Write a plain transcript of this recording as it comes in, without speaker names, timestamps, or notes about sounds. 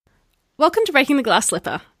Welcome to Breaking the Glass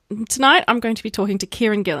Slipper. Tonight I'm going to be talking to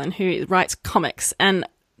Kieron Gillen, who writes comics, and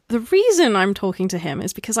the reason I'm talking to him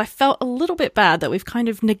is because I felt a little bit bad that we've kind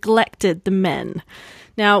of neglected the men.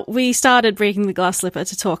 Now, we started Breaking the Glass Slipper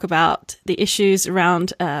to talk about the issues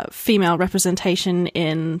around female representation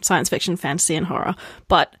in science fiction, fantasy, and horror,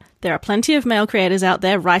 but there are plenty of male creators out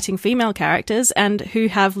there writing female characters and who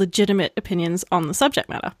have legitimate opinions on the subject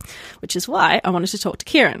matter, which is why I wanted to talk to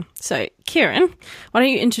Kieron. So, Kieron, why don't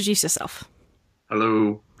you introduce yourself?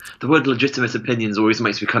 Hello. The word legitimate opinions always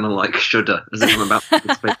makes me kind of like shudder as if I'm about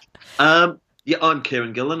to speak. I'm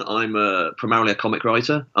Kieron Gillen. I'm primarily a comic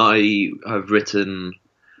writer. I have written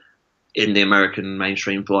in the American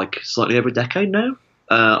mainstream for like slightly over a decade now.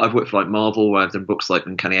 I've worked for like Marvel, where I've done books like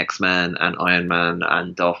Uncanny X-Men and Iron Man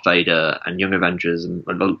and Darth Vader and Young Avengers and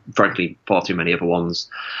frankly far too many other ones.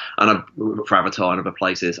 And I've worked for Avatar and other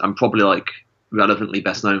places. I'm probably like relevantly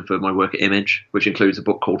best known for my work at Image, which includes a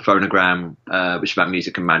book called Phonogram, which is about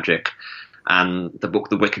music and magic, and the book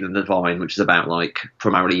The Wicked and the Divine, which is about like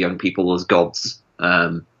primarily young people as gods.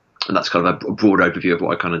 And that's kind of a broad overview of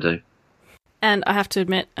what I kind of do. And I have to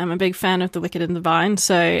admit, I'm a big fan of The Wicked and the Vine,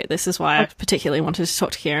 so this is why I particularly wanted to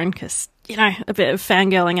talk to Kieron, because, you know, a bit of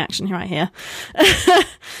fangirling action right here.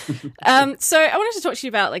 So I wanted to talk to you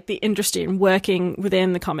about, like, the industry and working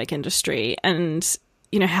within the comic industry and,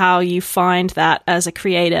 you know, how you find that as a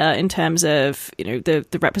creator in terms of, you know,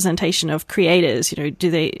 the representation of creators. You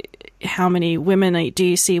know, how many women do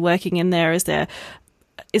you see working in there? Is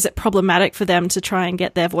it problematic for them to try and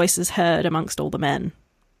get their voices heard amongst all the men?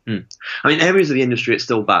 I mean, areas of the industry, it's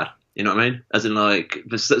still bad. You know what I mean? As in, like,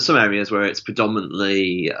 there's some areas where it's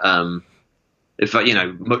predominantly,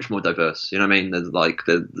 much more diverse. You know what I mean? There's like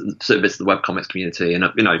the certain bits of the webcomics community, and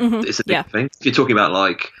it's a big thing. If you're talking about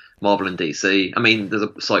like Marvel and DC, I mean, there's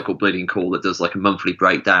a site called Bleeding Cool that does like a monthly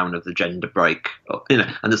breakdown of the gender break. And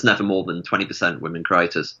there's never more than 20% women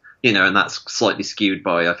creators. You know, and that's slightly skewed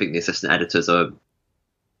by, I think, the assistant editors the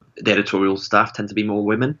editorial staff tend to be more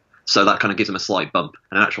women. So that kind of gives them a slight bump.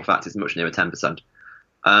 And in actual fact, it's much nearer 10%.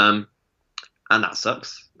 And that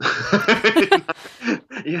sucks.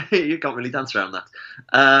 You can't really dance around that.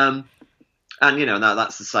 And, you know,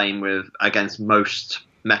 that's the same with, against most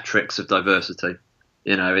metrics of diversity.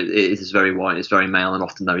 You know, it is very white, it's very male, and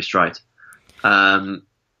often very straight. In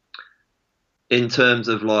terms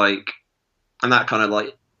of, like, and that kind of,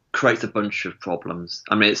 like, creates a bunch of problems.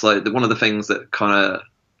 I mean, it's like one of the things that kind of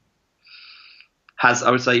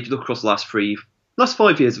I would say, if you look across the last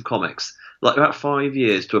 5 years of comics, like about 5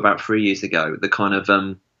 years to about 3 years ago, the kind of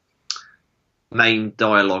main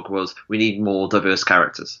dialogue was, we need more diverse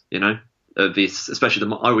characters, you know? Especially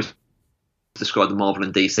I always describe the Marvel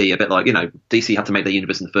and DC a bit like, you know, DC had to make their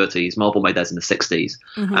universe in the 30s, Marvel made theirs in the 60s,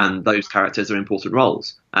 and those characters are important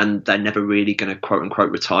roles, and they're never really going to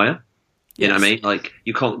quote-unquote retire. You know what I mean? Like,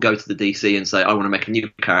 you can't go to the DC and say, I want to make a new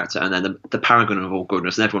character, and then the paragon of all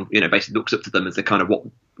goodness, and everyone, you know, basically looks up to them as the kind of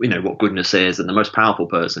what goodness is and the most powerful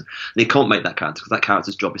person. And you can't make that character because that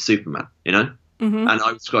character's job is Superman, you know? And I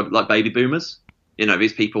would describe it like baby boomers. You know,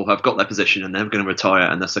 these people have got their position and they're going to retire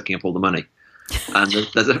and they're sucking up all the money. And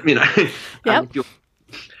there's a, you know,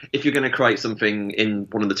 if you're going to create something in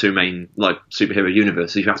one of the two main, like, superhero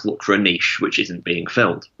universes, you have to look for a niche which isn't being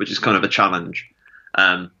filled, which is kind of a challenge.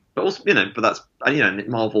 But also, you know, but that's, you know,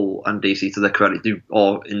 Marvel and DC, to their credit,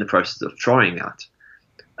 are in the process of trying that.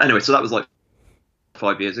 Anyway, so that was like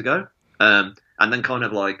 5 years ago. And then kind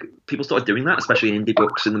of like people started doing that, especially in indie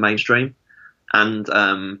books in the mainstream. And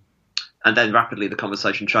then rapidly the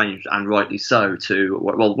conversation changed, and rightly so, to,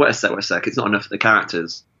 well, wait a sec, it's not enough that the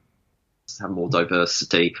characters have more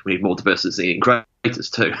diversity. We need more diversity in creators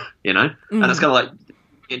too, you know? And it's kind of like,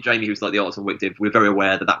 and Jamie, who's like the artist on Wicked, we're very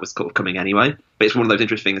aware that was kind of coming anyway. But it's one of those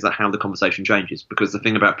interesting things, that how the conversation changes, because the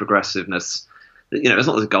thing about progressiveness, you know, there's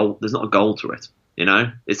not a goal to it. You know,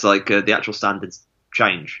 it's like the actual standards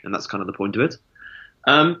change, and that's kind of the point of it.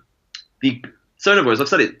 So in other words, I've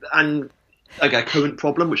said it, and okay, current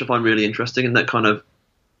problem, which I find really interesting, and that kind of,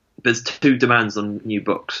 there's two demands on new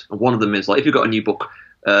books, and one of them is like, if you've got a new book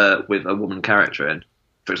with a woman character in,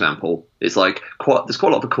 for example, it's like there's quite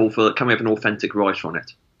a lot of a call for, can we have an authentic writer on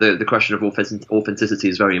it? The question of authenticity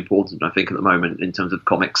is very important, I think, at the moment, in terms of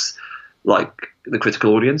comics, like the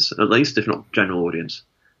critical audience, at least, if not general audience.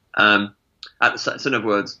 So in other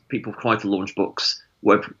words, people try to launch books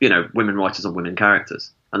with, you know, women writers on women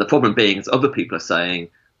characters, and the problem being is other people are saying,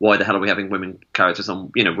 why the hell are we having women writers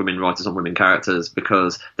on women characters?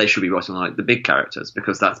 Because they should be writing like the big characters,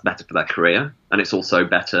 because that's better for their career, and it's also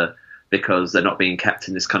better because they're not being kept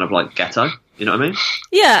in this kind of like ghetto. You know what I mean?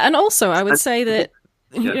 Yeah, and also I would say that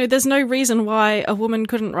you know, there's no reason why a woman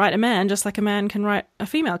couldn't write a man just like a man can write a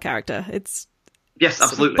female character. It's yes,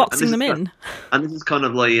 absolutely, boxing them in. And this is kind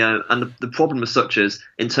of like, and the problem as such is,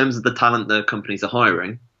 in terms of the talent the companies are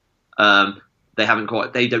hiring, they haven't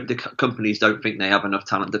quite. The companies don't think they have enough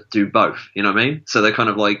talent to do both. You know what I mean? So they're kind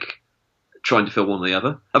of like trying to fill one or the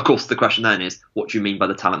other. Of course, the question then is, what do you mean by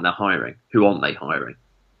the talent they're hiring? Who aren't they hiring?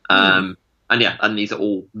 And these are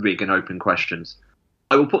all big and open questions.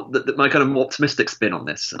 I will put my kind of more optimistic spin on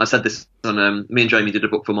this. I said this on me and Jamie did a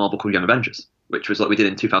book for Marvel called Young Avengers, which was like we did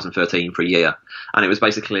in 2013 for a year, and it was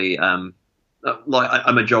basically like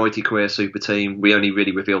a majority queer super team. We only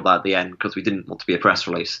really revealed that at the end because we didn't want to be a press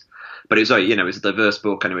release, but it was very, it was a diverse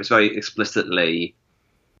book, and it was very explicitly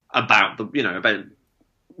about about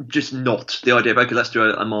just not the idea of, okay, let's do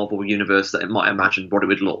a Marvel universe that it might imagine what it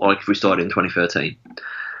would look like if we started in 2013,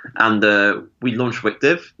 and we launched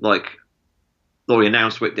Wictiv we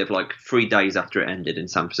announced Wictiv like 3 days after it ended in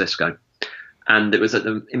San Francisco. And it was at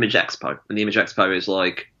the Image Expo. And the Image Expo is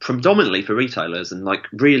like predominantly for retailers and like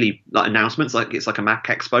really like announcements. Like it's like a Mac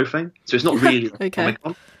Expo thing. So it's not really like okay.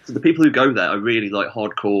 Comic-Con. So the people who go there are really like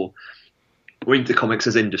hardcore. We're into comics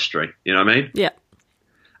as industry. You know what I mean? Yeah.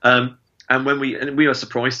 And we were a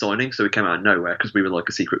surprise signing, so we came out of nowhere because we were like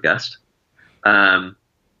a secret guest. And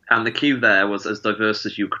the queue there was as diverse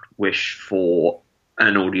as you could wish for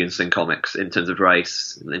an audience in comics, in terms of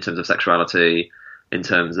race, in terms of sexuality, in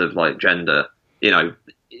terms of like gender.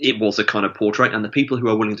 It was a kind of portrait, and the people who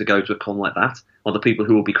are willing to go to a con like that are the people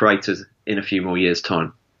who will be creators in a few more years'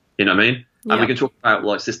 time. You know what I mean? Yeah. And we can talk about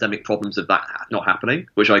like systemic problems of that not happening,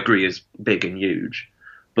 which I agree is big and huge,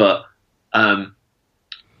 but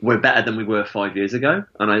we're better than we were 5 years ago,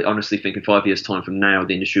 and I honestly think in 5 years' time from now,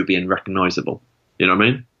 the industry will be unrecognisable. You know what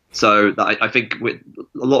I mean? So I think with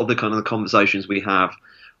a lot of the kind of the conversations we have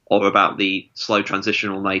are about the slow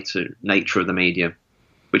transitional nature of the media,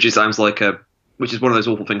 which is one of those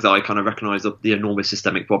awful things that I kind of recognise the enormous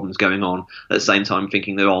systemic problems going on, at the same time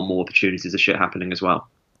thinking there are more opportunities of shit happening as well.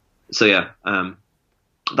 So yeah,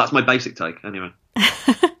 that's my basic take anyway.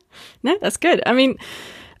 No, that's good. I mean,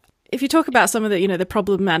 if you talk about some of the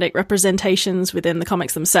problematic representations within the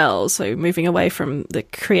comics themselves, so moving away from the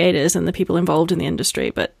creators and the people involved in the industry,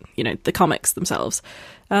 but the comics themselves,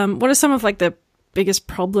 what are some of like the biggest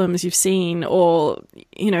problems you've seen, or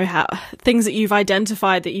how things that you've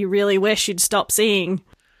identified that you really wish you'd stop seeing?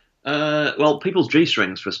 Well, people's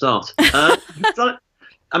G-strings for a start. I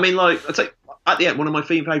mean, like I'd say at the end, one of my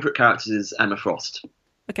favourite characters is Emma Frost.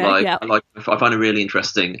 Okay, I find her really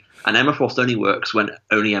interesting, and Emma Frost only works when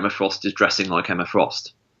only Emma Frost is dressing like Emma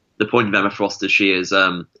Frost. The point of Emma Frost is she is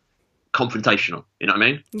confrontational. You know what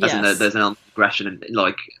I mean? Yes. As in there's an aggression, and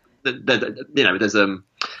like there's a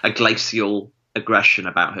glacial aggression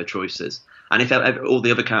about her choices. And if all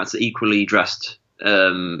the other characters are equally dressed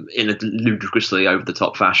in a ludicrously over the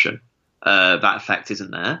top fashion, that effect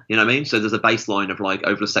isn't there. You know what I mean? So there's a baseline of like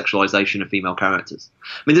over sexualization of female characters.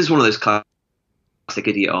 I mean, this is one of those classic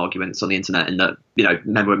idiot arguments on the internet, in that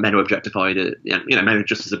men are objectified, men are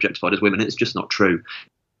just as objectified as women. It's just not true.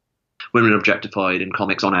 Women are objectified in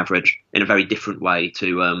comics on average in a very different way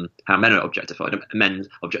to how men are objectified. Men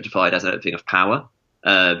are objectified as a thing of power,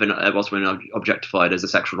 whilst women are objectified as a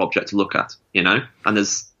sexual object to look at. And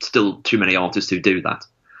there's still too many artists who do that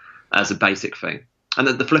as a basic thing. And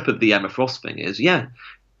the flip of the Emma Frost thing is,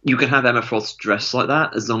 you can have Emma Frost dressed like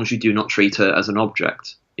that as long as you do not treat her as an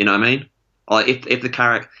object. You know what I mean? Like if the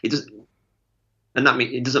character, it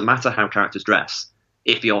doesn't matter how characters dress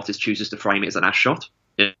if the artist chooses to frame it as an ass shot.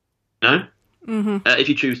 Mm-hmm. If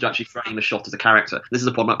you choose to actually frame a shot as a character, this is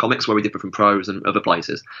a problem about comics where we differ from prose and other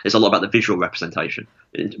places. It's a lot about the visual representation,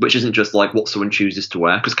 which isn't just like what someone chooses to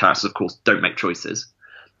wear, because characters, of course, don't make choices.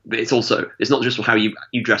 But it's not just how you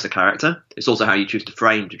dress a character; it's also how you choose to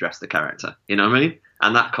frame to dress the character. You know what I mean?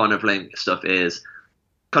 And that kind of stuff is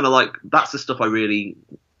kind of like, that's the stuff I really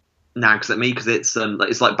nags at me, because it's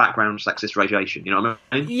like background sexist radiation. You know what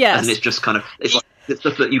I mean? Yes. And it's just kind of it's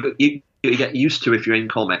stuff that you get used to if you're in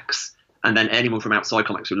comics, and then anyone from outside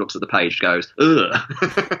comics who looks at the page goes,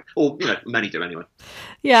 ugh. Or many do anyway.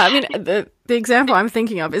 Yeah, I mean, the example I'm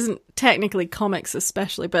thinking of isn't technically comics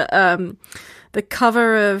especially, but the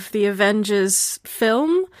cover of the Avengers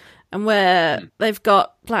film, and where they've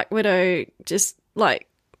got Black Widow just like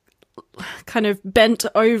kind of bent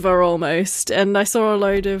over almost, and I saw a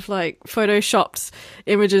load of like photoshopped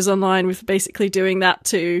images online with basically doing that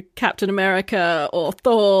to Captain America or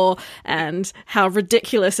Thor, and how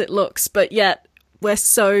ridiculous it looks, but yet we're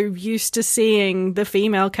so used to seeing the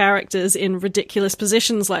female characters in ridiculous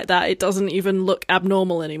positions like that, it doesn't even look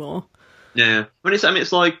abnormal anymore. Yeah,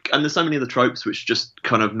 it's like, and there's so many of the tropes which just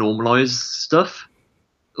kind of normalise stuff.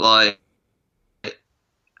 Like,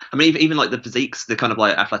 I mean, even like the physiques, the kind of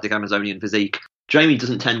like athletic Amazonian physique. Jamie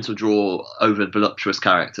doesn't tend to draw over voluptuous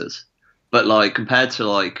characters, but like compared to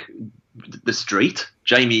like the street,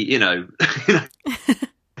 Jamie, as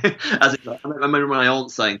I remember my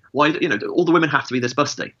aunt saying, "Why, all the women have to be this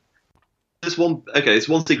busty?" There's one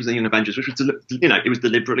sequence in Young Avengers which was, it was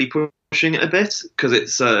deliberately pushing it a bit because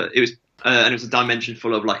it was a dimension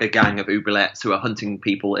full of like a gang of oubliettes who are hunting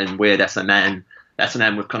people in weird S&M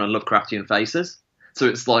with kind of Lovecraftian faces. So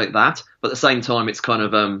it's like that, but at the same time, it's kind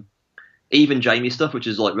of even Jamie stuff, which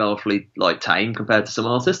is like relatively like tame compared to some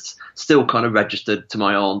artists, still kind of registered to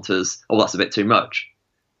my aunt as, oh, that's a bit too much,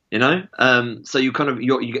 So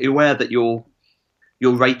you're aware that your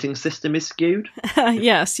rating system is skewed.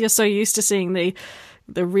 Yes, you're so used to seeing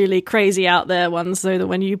the really crazy out there ones, so that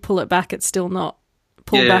when you pull it back, it's still not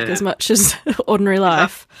pulled back as much as ordinary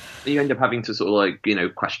life. You end up having to sort of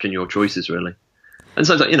like question your choices really. And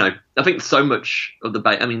so, I think so much of the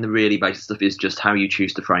really basic stuff is just how you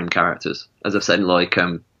choose to frame characters. As I've said, like,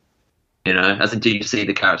 as in, do you see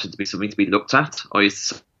the character to be something to be looked at, or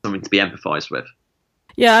is it something to be empathised with?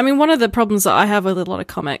 Yeah, I mean, one of the problems that I have with a lot of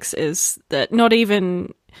comics is that not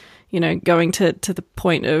even, going to the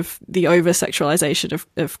point of the over-sexualization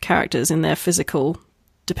of characters in their physical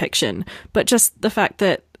depiction, but just the fact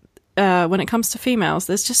that when it comes to females,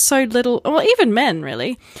 there's just so little, well, even men,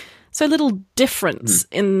 really, so little difference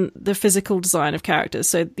in the physical design of characters.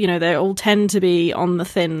 So, they all tend to be on the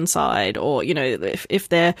thin side, or, if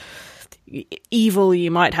they're evil,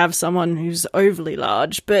 you might have someone who's overly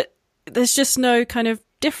large, but there's just no kind of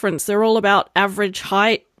difference. They're all about average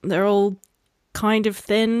height. They're all kind of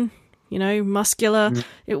thin, muscular.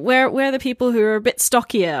 Where are the people who are a bit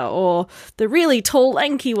stockier, or the really tall,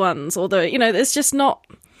 lanky ones, or there's just not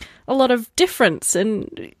a lot of difference,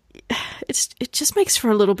 and it just makes for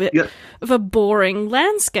a little bit of a boring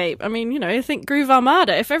landscape. I mean, think Groove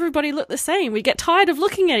Armada. If everybody looked the same, we'd get tired of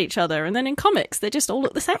looking at each other, and then in comics, they just all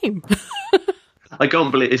look the same. I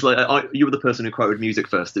can't believe it's like you were the person who quoted music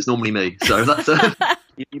first. It's normally me, so that's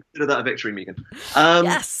you consider that a victory, Megan.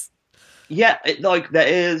 Yes. Yeah, there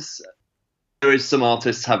is some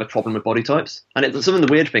artists have a problem with body types, and some of the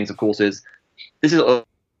weird things, of course, is this is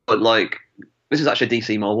actually a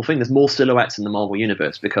DC Marvel thing. There's more silhouettes in the Marvel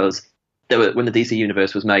universe because when the DC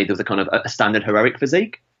universe was made, there was a kind of a standard heroic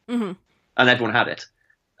physique, and everyone had it.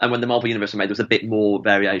 And when the Marvel universe was made, there was a bit more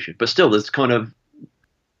variation, but still,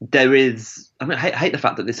 there is. I mean, I hate the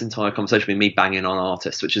fact that this entire conversation with me banging on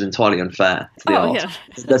artists, which is entirely unfair to the art. Yeah.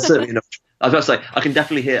 There's certainly no. I was about to say, I can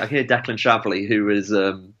hear Declan Shavley, who is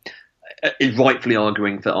rightfully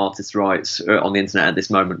arguing for artists' rights on the internet at this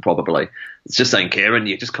moment. Probably, it's just saying, Kieron,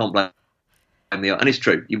 you just can't blame the art, and it's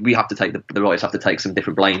true. We have to take the rights have to take some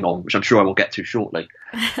different blame on, which I'm sure I will get to shortly.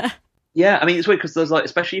 Yeah, I mean, it's weird because there's like,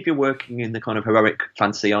 especially if you're working in the kind of heroic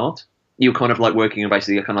fantasy art, you're kind of like working in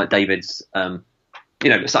basically kind of like David's.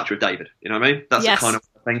 The statue of David, you know what I mean? That's the kind of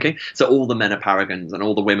thinking. So all the men are paragons and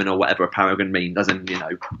all the women or whatever a paragon means, as in,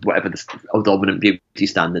 whatever the dominant beauty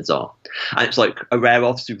standards are. And it's like a rare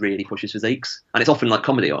artist who really pushes physiques. And it's often like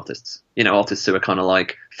comedy artists, artists who are kind of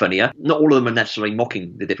like funnier. Not all of them are necessarily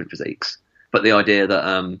mocking the different physiques, but the idea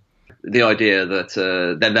that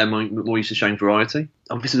they're more used to showing variety.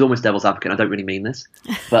 Oh, this is almost devil's advocate. I don't really mean this,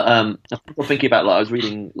 but I'm thinking about I was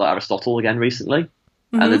reading Aristotle again recently,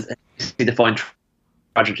 and he defined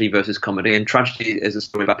tragedy versus comedy, and tragedy is a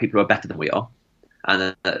story about people who are better than we are,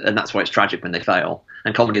 and that's why it's tragic when they fail.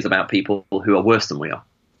 And comedy is about people who are worse than we are,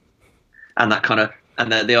 and that kind of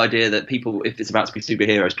the idea that people, if it's about to be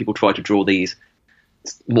superheroes, people try to draw these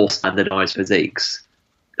more standardized physiques,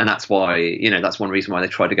 and that's why that's one reason why they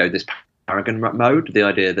try to go this paragon mode. The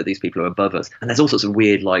idea that these people are above us, and there's all sorts of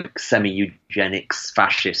weird like semi-eugenics,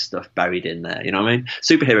 fascist stuff buried in there. You know what I mean?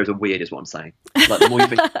 Superheroes are weird, is what I'm saying. Like the more you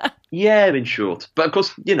think. Yeah, in short. But of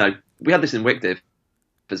course, we had this in Wictive,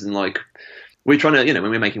 as in like, we're trying to, when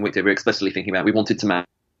we're making Wictive, we're explicitly thinking about, we wanted to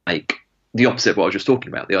make the opposite of what I was just talking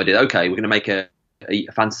about. The idea, okay, we're going to make a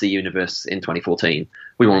fantasy universe in 2014.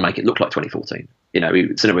 We want to make it look like 2014. So in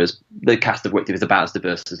other words, the cast of Wictive is about as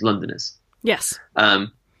diverse as London is. Yes. At the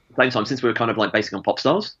same time, since we were kind of like basing on pop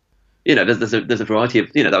stars, there's a variety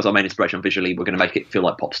of, that was our main inspiration visually. We're going to make it feel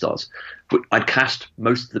like pop stars. But I'd cast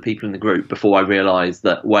most of the people in the group before I realised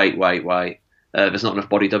that, wait, there's not enough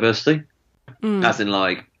body diversity. As in,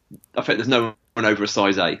 like, I think there's no one over a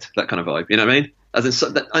size 8, that kind of vibe. You know what I mean? As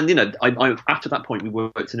in, I after that point, we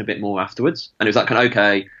worked in a bit more afterwards. And it was like, kind of,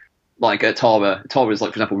 okay, like Tara is,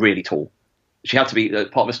 like, for example, really tall. She had to be,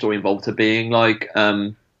 part of the story involved her being, like,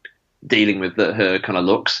 dealing with her kind of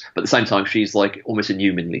looks, but at the same time she's like almost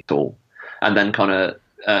inhumanly tall. And then kind of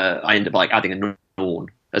I end up like adding a Norn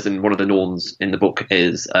as in one of the Norns in the book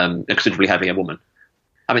is a considerably heavier woman.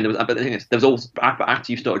 I mean, but the thing is, there was also,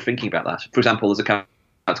 after you started thinking about that, for example, there's a character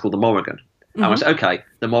called the Morrigan. And I said, okay,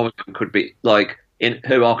 the Morrigan could be, like, in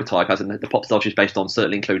her archetype, as in the pop star she's based on,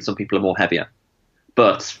 certainly includes some people who are more heavier.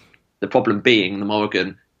 But the problem being, the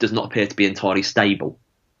Morrigan does not appear to be entirely stable,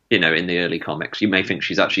 in the early comics. You may think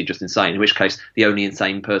she's actually just insane, in which case the only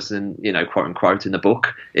insane person, quote unquote, in the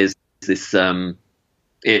book is this,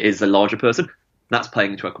 is a larger person. That's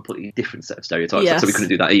playing into a completely different set of stereotypes, yes. So we couldn't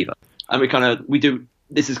do that either. And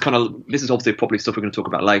this is obviously probably stuff we're going to talk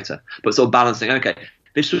about later, but sort of balancing, okay,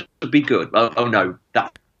 this should be good. Oh no,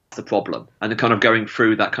 that's the problem. And then kind of going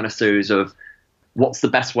through that kind of series of what's the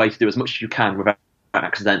best way to do as much as you can without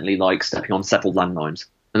accidentally, like, stepping on settled landmines.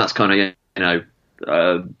 And that's kind of,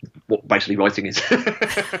 what basically writing is.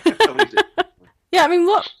 Yeah, I mean,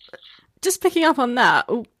 just picking up on that,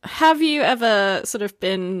 have you ever sort of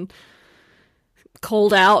been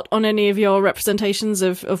called out on any of your representations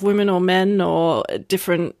of women or men or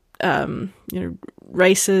different,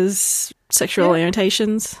 races, sexual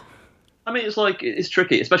orientations? I mean, it's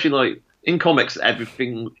tricky, especially like in comics,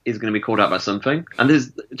 everything is going to be called out by something. And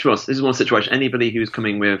this is one situation. Anybody who's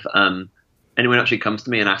coming with, anyone actually comes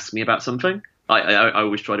to me and asks me about something, I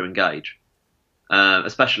always try to engage,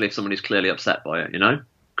 especially if someone is clearly upset by it,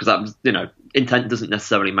 because that, intent doesn't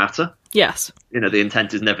necessarily matter. Yes. The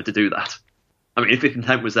intent is never to do that. I mean, if the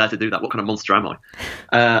intent was there to do that, what kind of monster am I?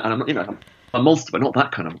 And I'm not, I'm a monster, but not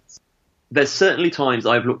that kind of monster. There's certainly times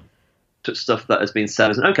I've looked at stuff that has been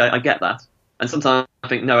said as, okay, I get that. And sometimes I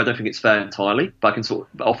think, no, I don't think it's fair entirely. But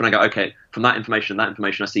often I go, okay, from that information,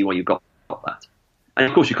 I see why you've got that. And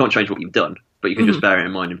of course, you can't change what you've done, but you can just bear it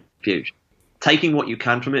in mind in future. Taking what you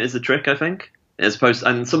can from it is the trick, I think. As opposed,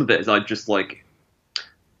 and some of it is I just like,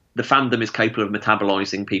 the fandom is capable of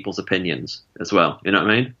metabolizing people's opinions as well. You know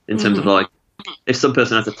what I mean? In terms of like, if some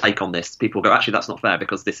person has a take on this, people go, actually, that's not fair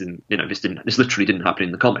because this literally didn't happen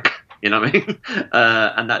in the comic. You know what I mean?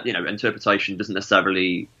 And that, interpretation doesn't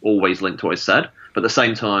necessarily always link to what is said. But at the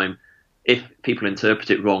same time, if people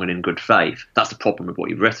interpret it wrong and in good faith, that's the problem with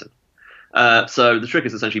what you've written. So the trick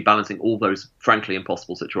is essentially balancing all those frankly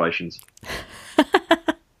impossible situations.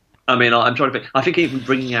 I mean, I'm trying to think. I think even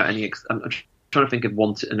bringing out I'm trying to think of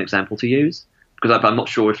an example to use, because I'm not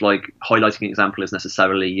sure if like highlighting an example is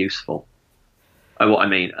necessarily useful. What I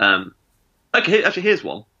mean. Okay, actually, here's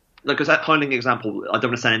one. Because that highlighting an example, I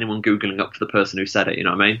don't want to send anyone Googling up for the person who said it, you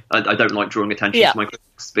know what I mean? I don't like drawing attention to my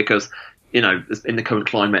critics because, in the current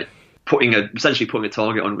climate, essentially putting a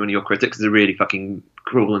target on one of your critics is a really fucking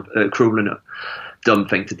cruel and a dumb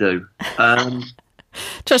thing to do.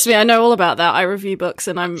 Trust me, I know all about that. I review books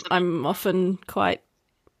and I'm often quite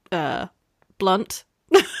blunt.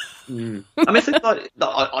 I mean, I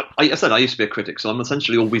said I used to be a critic, so I'm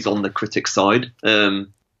essentially always on the critic's side.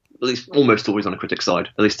 At least almost always on a critic's side,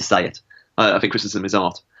 at least to say it. I think criticism is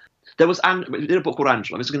art. We did a book called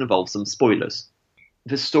Angela. This is going to involve some spoilers.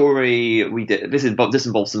 The story we did, this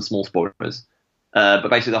involves some small spoilers. But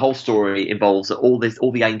basically the whole story involves all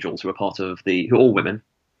the angels who are part of who are all women.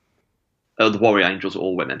 The warrior angels are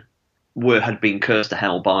all women. Had been cursed to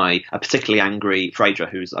hell by a particularly angry Phaedra,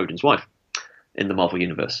 who's Odin's wife in the Marvel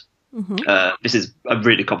Universe. Mm-hmm. This is a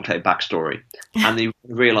really complicated backstory. And you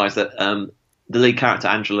realise that the lead character,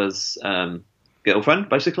 Angela's girlfriend,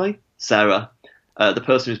 basically, Sarah, the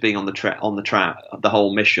person who's being on the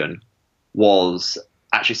whole mission was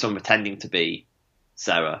actually someone pretending to be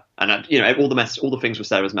Sarah. And, all the things were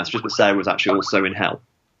Sarah's messages, but Sarah was actually also in hell.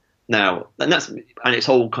 Now, and it's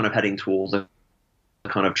all kind of heading towards a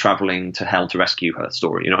kind of travelling to hell to rescue her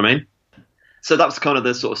story, you know what I mean? So that's kind of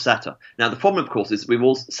the sort of setup. Now, the problem, of course, is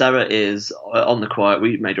Sarah is on the quiet.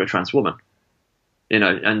 We made her a trans woman,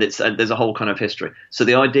 and there's a whole kind of history. So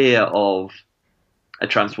the idea of a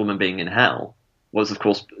trans woman being in hell was, of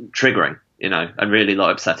course, triggering, and really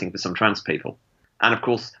like upsetting for some trans people. And of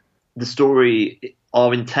course, the story,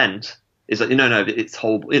 our intent is that no, it's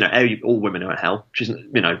whole, all women are in hell, which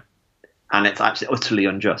isn't, and it's actually utterly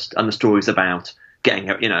unjust. And the story's about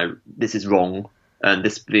getting, this is wrong. And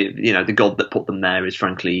the god that put them there is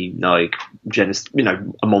frankly like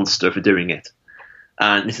a monster for doing it.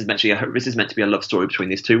 And this is meant to be a love story between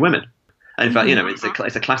these two women. And in fact,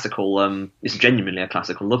 it's a classical, it's genuinely a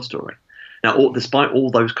classical love story. Now, despite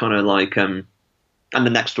all those kind of like, and the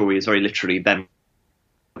next story is very literally them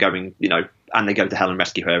going, and they go to hell and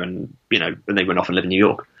rescue her, and and they run off and live in New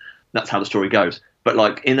York. That's how the story goes. But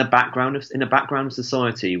like in a background of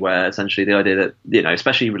society where essentially the idea that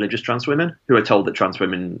especially religious trans women who are told that trans people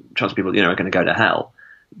are going to go to hell,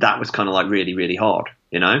 that was kind of like really, really hard,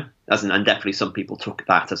 and definitely some people took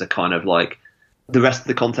that as a kind of like the rest of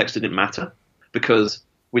the context didn't matter because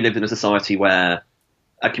we lived in a society where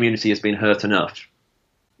a community has been hurt enough.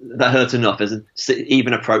 That hurt enough as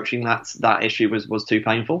even approaching that issue was too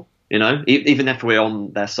painful. You know, even if we're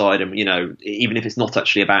on their side, and you know, even if it's not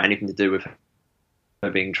actually about anything to do with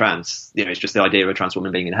her being trans, you know, it's just the idea of a trans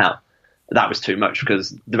woman being in hell. That was too much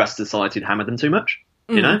because the rest of society had hammered them too much.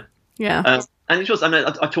 You know, yeah. And it's just, I mean,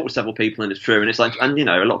 I talked to several people, and it's true, and it's like, and you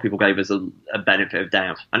know, a lot of people gave us a benefit of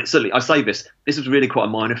doubt, and it's certainly, I say this was really quite a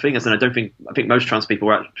minor thing, as in I think most trans people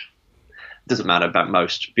were. Doesn't matter about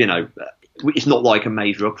most, you know, it's not like a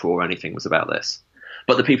major uproar or anything was about this.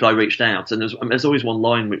 But the people I reached out, and there's always one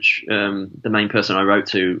line which the main person I wrote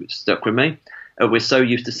to stuck with me. We're so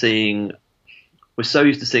used to seeing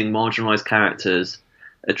marginalised characters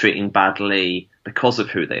treating badly because of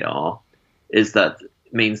who they are,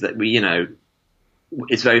 means that we, you know,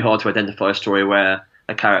 it's very hard to identify a story where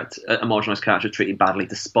a marginalised character is treated badly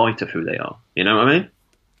despite of who they are. You know what I mean?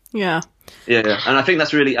 Yeah. Yeah, and I think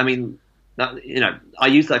that's really, I mean, that, you know, I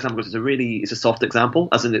use that example because it's a soft example,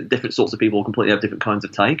 as in different sorts of people completely have different kinds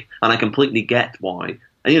of take, and I completely get why.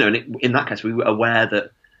 And you know, in that case, we were aware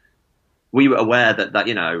that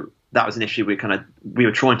you know, that was an issue we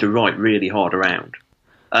were trying to write really hard around.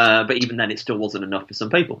 But even then, it still wasn't enough for some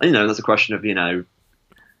people. And, you know, there's a question of, you know,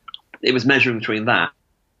 it was measuring between that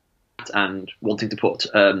and wanting to put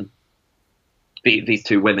these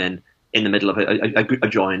two women in the middle of a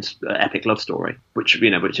giant epic love story, which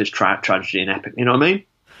is tragedy and epic. You know what I mean?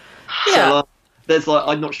 Yeah. So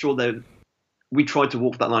I'm not sure that we tried to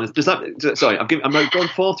walk that line. Sorry, I'm going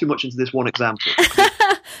far too much into this one example.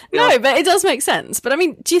 No, but it does make sense. But I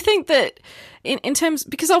mean, do you think that in terms,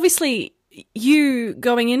 because obviously you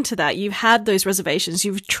going into that, you've had those reservations,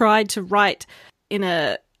 you've tried to write in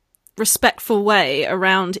a respectful way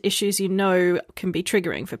around issues you know can be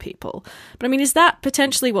triggering for people. But I mean, is that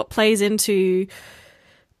potentially what plays into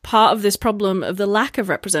part of this problem of the lack of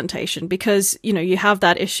representation? Because, you know, you have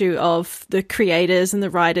that issue of the creators and the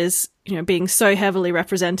writers, you know, being so heavily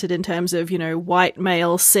represented in terms of, you know, white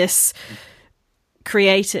male cis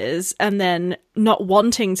creators, and then not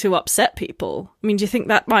wanting to upset people. I mean, do you think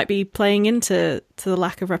that might be playing into the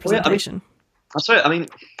lack of representation? Well, yeah, I mean,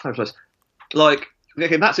 like,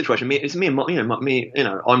 okay, in that situation, it's me and me. You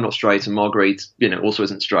know, I'm not straight, and Marguerite, you know, also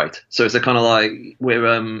isn't straight. So it's a kind of like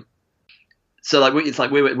we're it's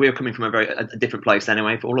like we're coming from a different place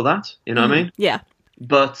anyway for all of that. You know what I mean? Yeah.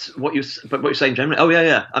 But what you're saying generally, oh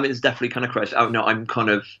yeah. I mean, it's definitely kind of creators. Oh no, I'm kind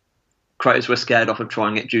of creators were scared off of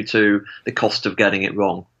trying it due to the cost of getting it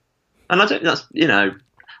wrong. And I don't. That's, you know,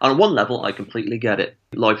 on one level, I completely get it.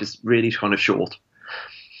 Life is really kind of short.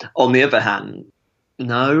 On the other hand,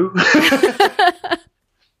 no.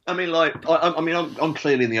 I mean, like, I'm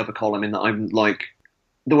clearly in the other column in that I'm like,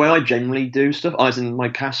 the way I generally do stuff, as in my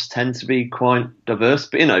cast tend to be quite diverse,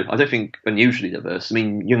 but, you know, I don't think unusually diverse. I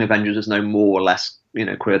mean, Young Avengers is no more or less, you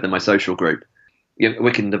know, queer than my social group. You know,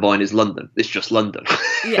 Wicked and Divine is London. It's just London.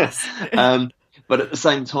 Yes. But at the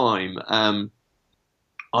same time,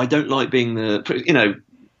 I don't like being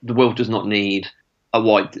the world does not need a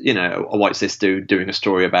white cis dude doing a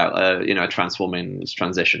story about a trans woman's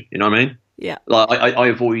transition. You know what I mean? Yeah. Like I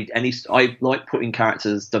avoid I like putting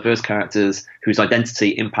diverse characters whose identity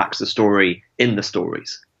impacts the story in the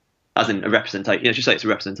stories, as in a representation. As you say, it's a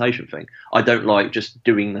representation thing. I don't like just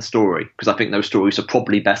doing the story, because I think those stories are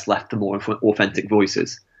probably best left to more authentic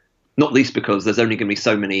voices. Not least because there's only going to be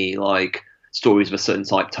so many like stories of a certain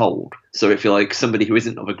type told. So if you're like somebody who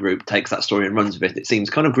isn't of a group takes that story and runs with it, it seems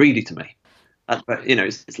kind of greedy to me. But you know,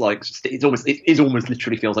 it's almost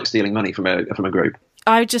literally feels like stealing money from a group.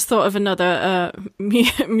 I just thought of another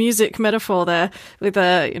music metaphor there with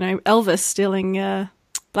Elvis stealing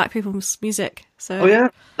black people's music. So oh yeah,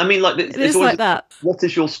 I mean, like it is like that. What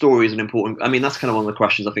is your story is an important. I mean, that's kind of one of the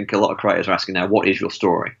questions I think a lot of creators are asking now. What is your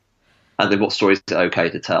story? And then what story is it okay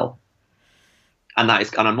to tell? And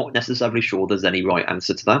I'm not necessarily sure there's any right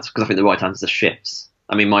answer to that, because I think the right answer shifts.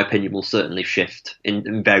 I mean, my opinion will certainly shift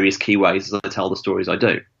in various key ways as I tell the stories I do.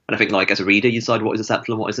 And I think, like, as a reader, you decide what is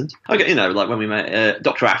acceptable and what isn't. Okay, you know, like when we met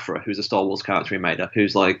Dr. Aphra, who's a Star Wars character we made up,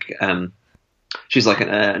 who's like, she's like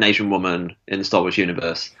an Asian woman in the Star Wars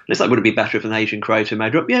universe. And it's like, would it be better if an Asian creator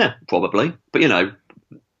made her up? Yeah, probably. But, you know,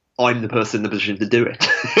 I'm the person in the position to do it.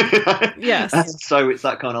 Yes. So it's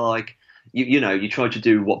that kind of like, you try to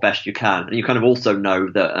do what best you can. And you kind of also know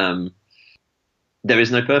that there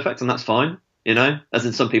is no perfect, and that's fine. You know, as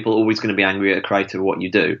in some people are always going to be angry at a creator for what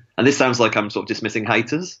you do. And this sounds like I'm sort of dismissing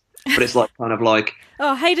haters, but it's like kind of like,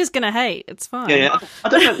 oh, haters going to hate. It's fine. Yeah. I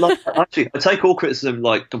don't know. Like, actually, I take all criticism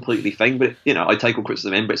like completely thing, but you know, I take all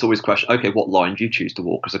criticism in, but it's always a question. Okay, what line do you choose to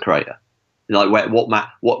walk as a creator? Like, what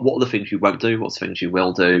are the things you won't do? What's the things you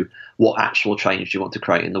will do? What actual change do you want to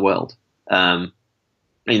create in the world? You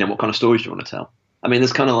know, what kind of stories do you want to tell? I mean,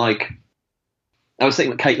 there's kind of like, I was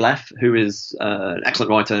thinking that Kate Leff, who is an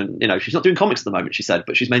excellent writer, and, you know, she's not doing comics at the moment, she said,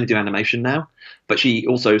 but she's mainly doing animation now. But she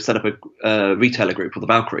also set up a retailer group called the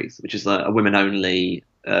Valkyries, which is a women-only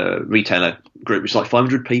retailer group, which is like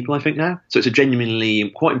 500 people, I think, now. So it's a genuinely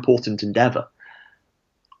quite important endeavour.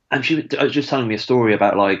 And she was just telling me a story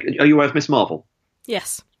about, like, are you aware of Miss Marvel?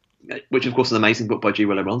 Yes. Which, of course, is an amazing book by G.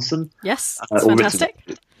 Willow Ronson. Yes, it's fantastic.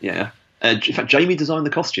 Yeah. In fact, Jamie designed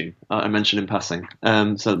the costume. I mentioned in passing.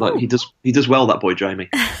 So like, he does well, that boy Jamie.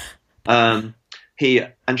 And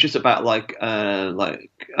just about like a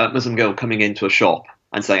Muslim girl coming into a shop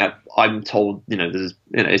and saying, "I'm told, you know,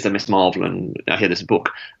 is there Miss Marvel, and I hear there's a book,"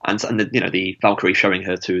 and the Valkyrie showing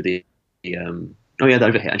her to the oh yeah, they're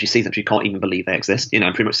over here, and she sees them. She can't even believe they exist, you know,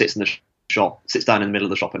 and pretty much sits in the shop, sits down in the middle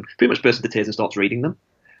of the shop, and pretty much bursts into tears and starts reading them.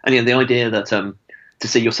 And the idea that to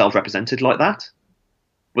see yourself represented like that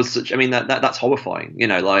was such, I mean, that's horrifying. You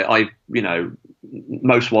know, like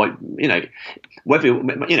most white, whether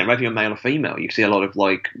you're male or female, you see a lot of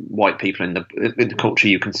like white people in the culture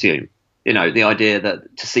you consume. You know, the idea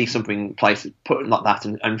that to see something put like that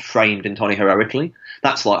and framed entirely heroically,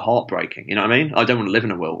 that's like heartbreaking. You know what I mean? I don't want to live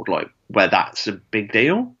in a world like where that's a big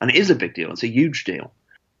deal, and it is a big deal. It's a huge deal.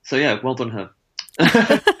 So yeah, well done her.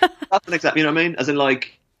 That's an example. You know what I mean? As in,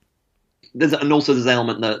 like, there's an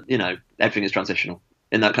element that, you know, everything is transitional.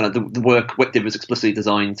 In that kind of the work Wick did was explicitly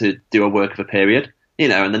designed to do a work of a period, you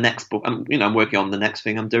know. And the next book, I'm working on the next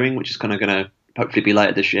thing I'm doing, which is kind of going to hopefully be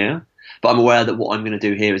later this year. But I'm aware that what I'm going to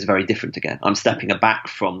do here is very different again. I'm stepping back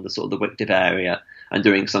from the sort of the Wick area and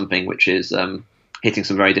doing something which is hitting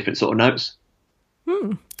some very different sort of notes.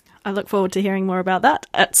 I look forward to hearing more about that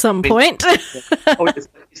at some point.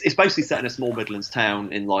 It's basically set in a small Midlands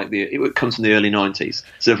town in like it comes from the early 90s.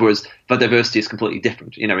 So whereas the diversity is completely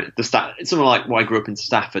different. You know, it's something like where I grew up in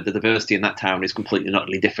Stafford. The diversity in that town is completely and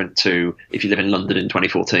utterly different to if you live in London in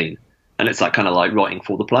 2014. And it's like kind of like writing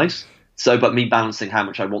for the place. So, but me balancing how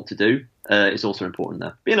much I want to do is also important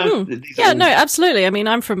there. But, you know, no, absolutely. I mean,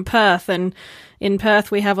 I'm from Perth, and in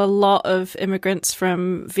Perth we have a lot of immigrants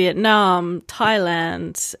from Vietnam,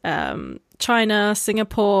 Thailand, China,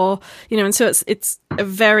 Singapore. You know, and so it's a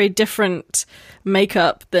very different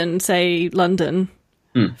makeup than, say, London.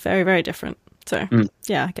 Very, very different. So,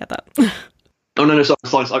 yeah, I get that. Oh no,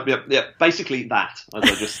 sorry. Yeah, basically that. As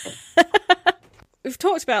I just said. We've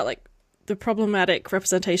talked about like the problematic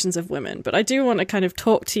representations of women, but I do want to kind of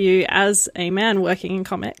talk to you as a man working in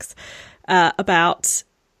comics about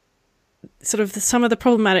sort of some of the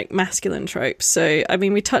problematic masculine tropes. So, I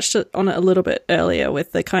mean, we touched on it a little bit earlier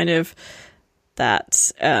with the kind of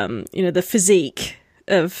that, the physique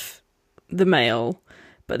of the male,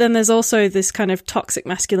 but then there's also this kind of toxic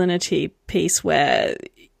masculinity piece where,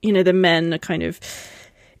 you know, the men are kind of,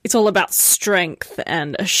 it's all about strength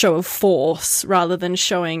and a show of force rather than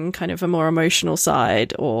showing kind of a more emotional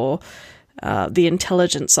side or the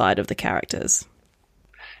intelligent side of the characters.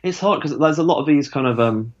 It's hard because there's a lot of these kind of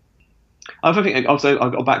I think also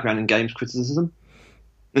I've got a background in games criticism,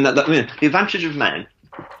 and I mean, the advantage of men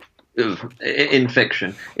in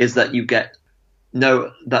fiction is that you get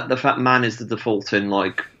that the fact man is the default in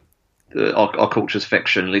like our culture's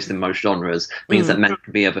fiction, at least in most genres, means that men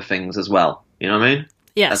can be other things as well. You know what I mean?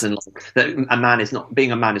 Yes. As in, like, that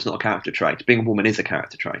being a man is not a character trait. Being a woman is a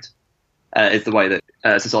character trait. Is the way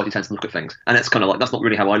that society tends to look at things, and it's kind of like that's not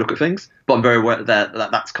really how I look at things. But I'm very aware that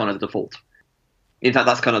that's kind of the default. In fact,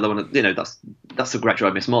 that's kind of the one. You know, that's the great joy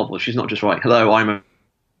of Miss Marvel. She's not just right. Hello, I'm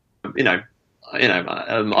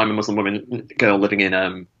a Muslim woman girl living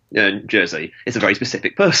in Jersey. It's a very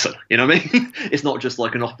specific person. You know what I mean? It's not just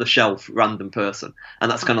like an off the shelf random person,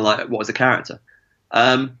 and that's kind of like what is a character.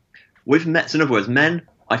 With men, so in other words,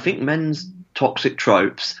 I think men's toxic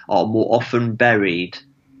tropes are more often buried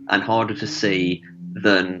and harder to see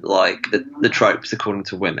than like the tropes according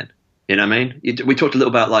to women. You know what I mean? We talked a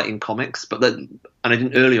little about like in comics, but I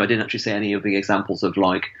didn't actually see any of the examples of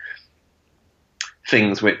like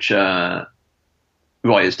things which writers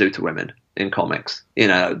do to women in comics. You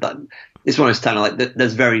know, that it's one of those kind of like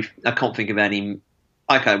there's I can't think of any.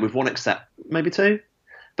 Okay, with one except maybe two,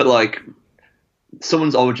 but like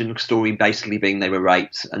someone's origin story basically being they were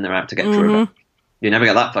raped and they're out to get through it. You never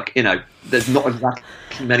get that. You know, there's not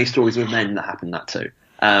exactly many stories with men that happen that too.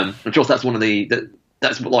 Of course, that's one of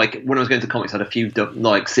that's like when I was going to comics, I had a few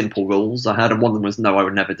like simple rules I had, and one of them was no, I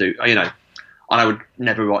would never do. You know, and I would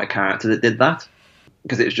never write a character that did that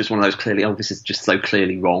because it was just one of those clearly, oh, this is just so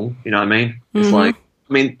clearly wrong. You know what I mean? It's like,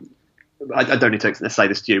 I mean, I don't need to say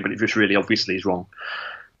this to you, but it just really obviously is wrong.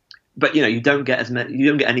 but you don't get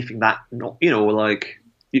anything that not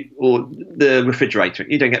or the refrigerator.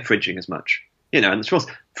 You don't get fridging as much. And of course,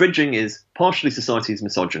 fridging is partially society's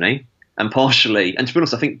misogyny, and partially, and to be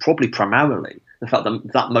honest, I think probably primarily the fact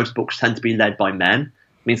that most books tend to be led by men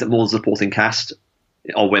means that more supporting cast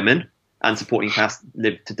are women, and supporting cast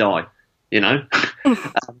live to die.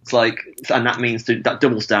 It's and that means that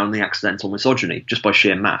doubles down the accidental misogyny just by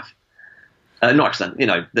sheer math. Not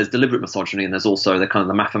accident, there's deliberate misogyny, and there's also the kind of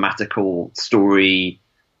the mathematical story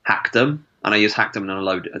hackdom. And I use hackdom in a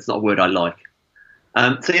load. It's not a word I like.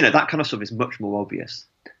 So that kind of stuff is much more obvious.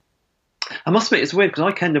 I must admit, it's weird because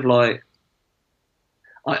I kind of a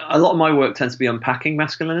lot of my work tends to be unpacking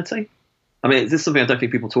masculinity. I mean, this is something I don't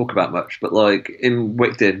think people talk about much, but in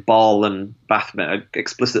Wicked, Baal and Baphomet are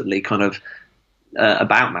explicitly kind of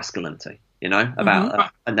about masculinity,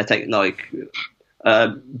 about, and they take Baal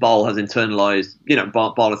has internalized,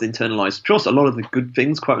 Baal has internalized, of course, a lot of the good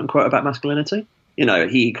things, quote unquote, about masculinity.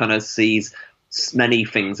 He kind of sees many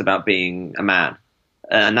things about being a man,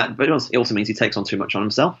 but it also means he takes on too much on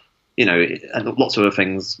himself, and lots of other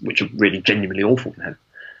things which are really genuinely awful for him.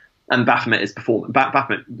 And Baphomet is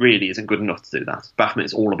Baphomet really isn't good enough to do that. Baphomet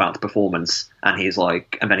is all about the performance, and he's and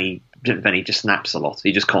then he just snaps a lot.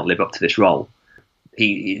 He just can't live up to this role.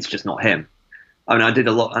 It's just not him. I mean, I did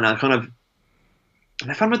a lot, and I found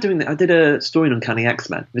out doing that. I did a story on Uncanny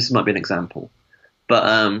X-Men. This might be an example,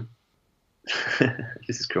 but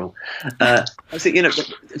this is cruel. I think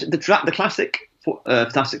the classic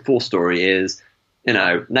Fantastic Four story is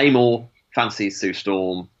Namor fancies Sue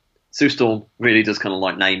Storm. Sue Storm really does kind of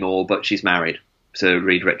like Namor, but she's married to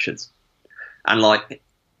Reed Richards, and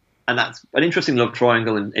that's an interesting love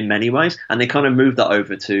triangle in many ways. And they kind of moved that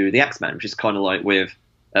over to the X-Men, which is kind of like with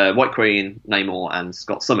White Queen, Namor, and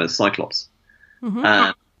Scott Summers, Cyclops.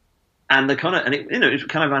 Mm-hmm. And it kind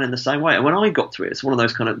of ran in the same way. And when I got to it, it's one of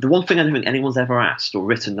those kind of, the one thing I don't think anyone's ever asked or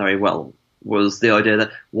written very well was the idea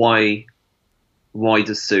that why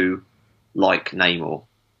does Sue like Namor?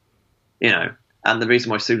 And the reason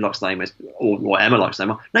why Sue likes Namor or why Emma likes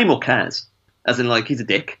Namor cares. As in, he's a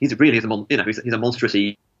dick. He's a monstrous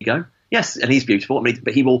ego. Yes, and he's beautiful. I mean,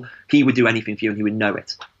 but he would do anything for you, and he would know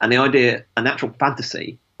it. And the idea, a natural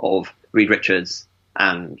fantasy of Reed Richards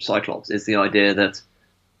and Cyclops is the idea that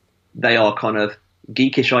they are kind of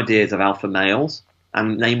geekish ideas of alpha males,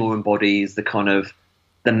 and Namor embodies the kind of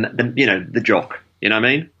the jock. You know what I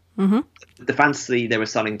mean? Mm-hmm. The fantasy they were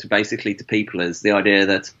selling to people is the idea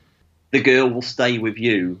that the girl will stay with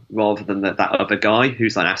you rather than that other guy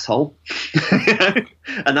who's an asshole.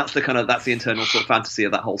 And that's the internal sort of fantasy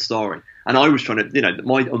of that whole story. And I was trying to,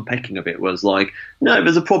 my unpacking of it was no,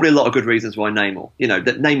 there's probably a lot of good reasons why Namor,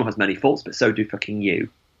 that Namor has many faults, but so do fucking you,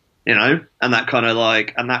 and that kind of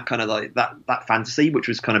that fantasy, which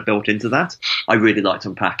was kind of built into that, I really liked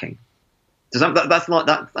unpacking. That's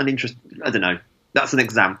an interest. I don't know. That's an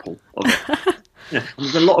example of it.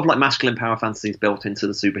 There's a lot of masculine power fantasies built into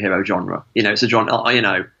the superhero genre. It's a genre.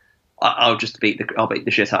 I'll just beat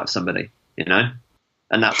the shit out of somebody.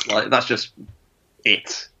 And that's just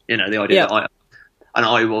it. The idea that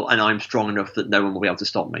I'm strong enough that no one will be able to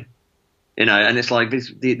stop me. And it's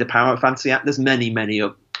the power fantasy act. There's many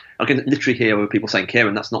of. I can literally hear with people saying,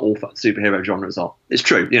 "Kieron, that's not all superhero genres are." It's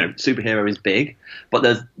true. Superhero is big, but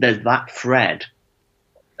there's that thread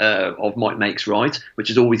of might makes right, which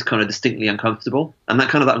is always kind of distinctly uncomfortable, and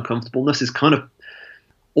that uncomfortableness is kind of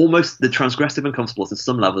almost the transgressive uncomfortableness at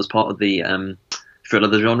some level as part of the thrill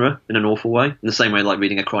of the genre in an awful way, in the same way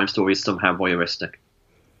reading a crime story is somehow voyeuristic.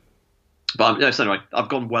 But so anyway, I've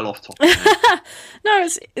gone well off topic. No,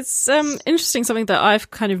 it's interesting, something that I've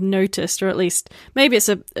kind of noticed, or at least maybe it's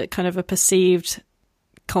a kind of a perceived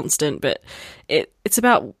constant, but it's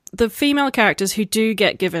about the female characters who do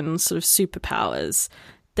get given sort of superpowers.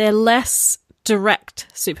 They're less direct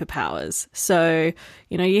superpowers. So,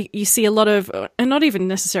 you see a lot of, and not even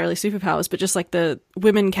necessarily superpowers, but just the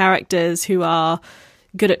women characters who are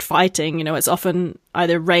good at fighting. It's often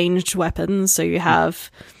either ranged weapons. So you have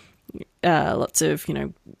lots of,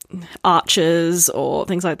 archers or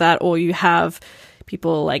things like that. Or you have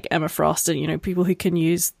people like Emma Frost and, people who can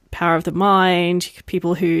use power of the mind,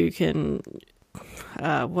 people who can...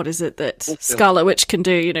 what is it that Scarlet Witch can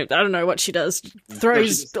do? I don't know what she does.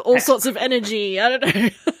 Throws all sorts of energy. I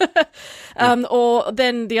don't know. Or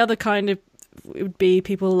then the other kind of would be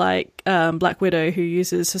people like Black Widow, who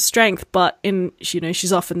uses her strength, but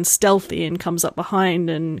she's often stealthy and comes up behind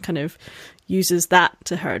and kind of uses that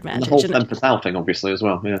to her advantage. And the whole femme fatale thing, obviously, as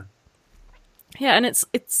well. Yeah. Yeah, and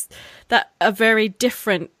it's that a very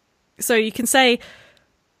different. So you can say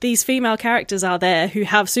these female characters are there who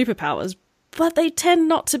have superpowers, but they tend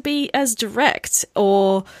not to be as direct,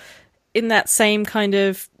 or in that same kind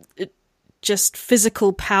of just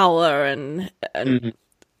physical power, and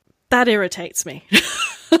that irritates me.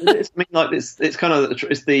 It's, I mean, like it's kind of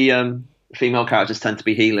it's the female characters tend to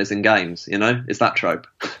be healers in games. You know, it's that trope.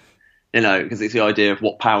 You know, because it's the idea of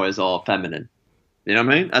what powers are feminine. You know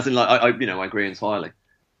what I mean? As in, like, I agree entirely.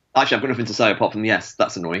 Actually, I've got nothing to say apart from yes,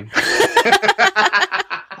 that's annoying.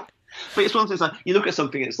 But it's one of those, like, you look at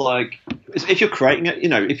something, it's like, if you're creating it, you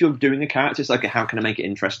know, if you're doing a character, it's like, how can I make it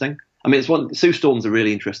interesting? I mean, Sue Storm's a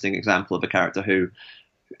really interesting example of a character who,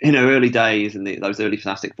 in her early days, in those early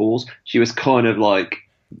Fantastic Fours, she was kind of like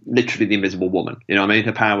literally the Invisible Woman. You know what I mean?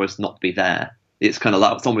 Her powers not to be there. It's kind of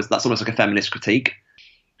like, that's almost like a feminist critique.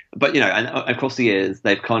 But, you know, and across the years,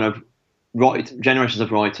 they've kind of, generations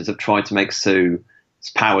of writers have tried to make Sue's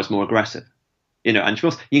powers more aggressive. You know, and of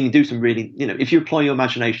course, you can do some really, you know, if you apply your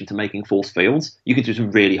imagination to making force fields, you can do some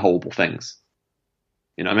really horrible things.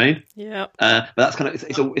 You know what I mean? Yeah. But that's kind of,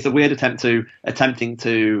 it's a weird attempting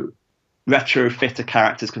to retrofit a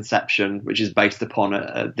character's conception, which is based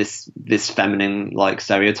upon this feminine like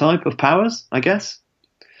stereotype of powers, I guess.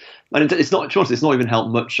 And it's not even helped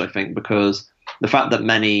much, I think, because the fact that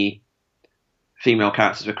many female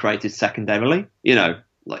characters were created secondarily, you know,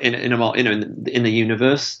 like in the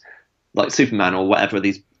universe. Like Superman or whatever,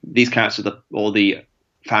 these characters are the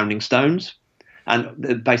founding stones,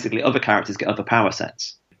 and basically other characters get other power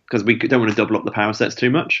sets because we don't want to double up the power sets too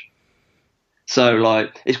much. So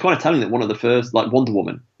like it's quite telling that one of the first, like Wonder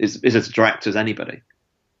Woman, is as direct as anybody.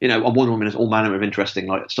 You know, and Wonder Woman has all manner of interesting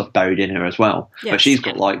like stuff buried in her as well, yes. But she's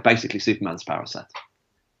got like basically Superman's power set.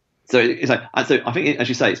 So it's like, so I think, as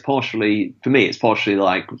you say, it's partially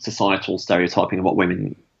like societal stereotyping of what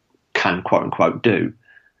women can quote unquote do.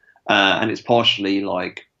 And it's partially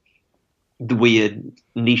like the weird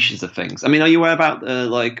niches of things. I mean, are you aware about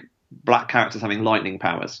like black characters having lightning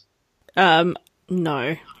powers?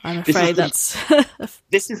 No, I'm afraid that's.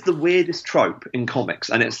 This is the weirdest trope in comics,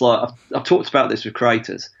 and it's like I've talked about this with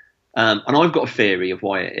creators, and I've got a theory of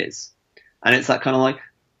why it is, and it's that kind of like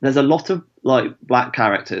there's a lot of like black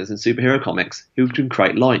characters in superhero comics who can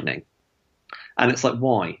create lightning, and it's like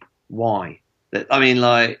why? I mean,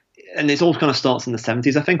 like. And it all kind of starts in the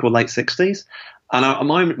 70s, I think, or late 60s. And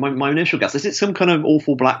my initial guess is it's some kind of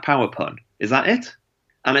awful black power pun. Is that it?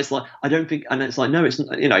 And it's like, I don't think, and it's like, no, it's,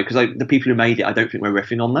 you know, because the people who made it, I don't think we're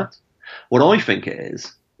riffing on that. What I think it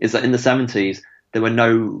is that in the 70s, there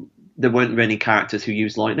weren't many characters who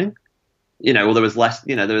used lightning. You know, or there was less,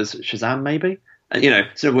 you know, there was Shazam maybe. And, you know,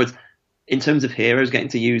 so in other words, in terms of heroes getting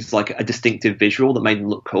to use like a distinctive visual that made them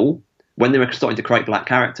look cool, when they were starting to create black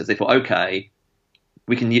characters, they thought, okay,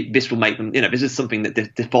 this will make them, you know, this is something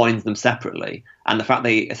that defines them separately. And the fact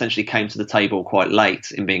they essentially came to the table quite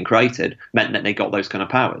late in being created meant that they got those kind of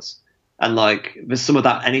powers. And like, there's some of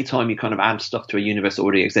that, anytime you kind of add stuff to a universe that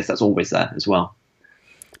already exists, that's always there as well.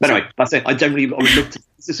 But anyway, that's it. I would love to,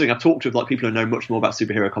 this is something I've talked to like people who know much more about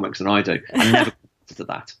superhero comics than I do. I never to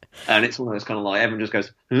that. And it's one of those kind of like, everyone just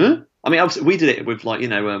goes, huh? I mean, obviously we did it with like, we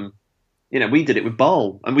did it with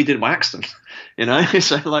Baal, and we did it by accident, you know?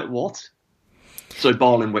 So like, what? So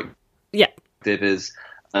Baal in Wick is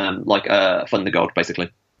like a thunder god,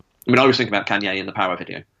 basically. I mean, I was thinking about Kanye in the Power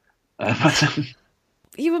video.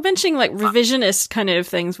 You were mentioning like revisionist kind of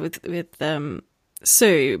things with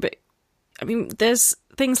Sue, but I mean, there's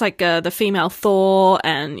things like the female Thor,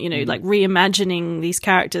 and you know, like reimagining these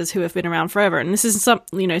characters who have been around forever. And this is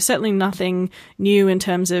certainly nothing new in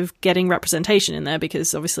terms of getting representation in there,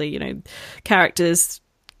 because obviously, you know, characters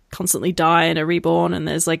constantly die and are reborn, and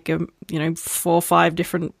there's like 4 or 5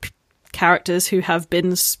 different characters who have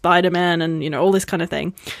been Spider-Man, and you know, all this kind of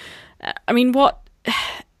thing. I mean,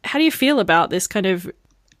 how do you feel about this kind of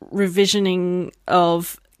revisioning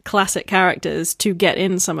of classic characters to get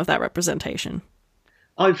in some of that representation?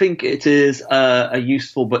 I think it is a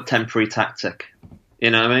useful but temporary tactic.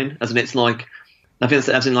 You know what I mean? As in, it's like, I think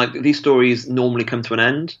as in like these stories normally come to an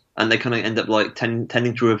end, and they kind of end up like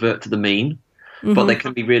tending to revert to the mean. Mm-hmm. But they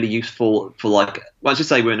can be really useful for like, well, let's just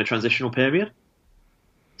say we're in a transitional period.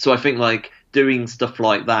 So I think like doing stuff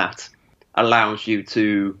like that allows you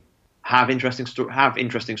to have interesting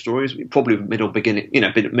stories, probably middle, beginning,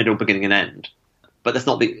 and end. But that's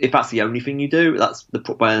not if that's the only thing you do, that's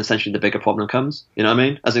where essentially the bigger problem comes. You know what I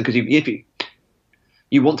mean? As in, because if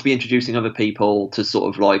you want to be introducing other people to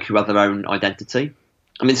sort of like who have their own identity.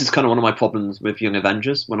 I mean, this is kind of one of my problems with Young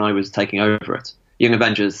Avengers when I was taking over it. Young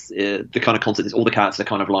Avengers, the kind of concept is all the characters are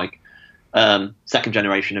kind of like second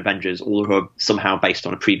generation Avengers, all who are somehow based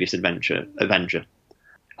on a previous Avenger.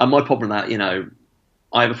 And my problem with that, you know,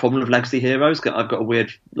 I have a problem with legacy heroes. I've got a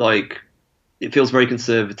weird, like, it feels very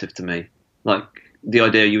conservative to me. Like, the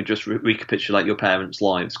idea you would just recapitulate your parents'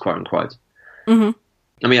 lives, quote unquote. Mm-hmm.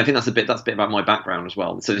 I mean, I think that's a bit about my background as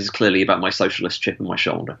well. So this is clearly about my socialist chip on my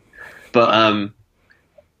shoulder. But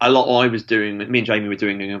a lot I was doing, me and Jamie were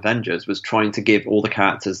doing in Avengers, was trying to give all the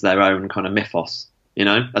characters their own kind of mythos,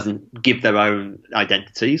 as in give their own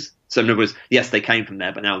identities. So in other words, yes, they came from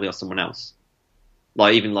there, but now they are someone else.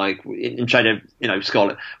 Like even like in Shadow,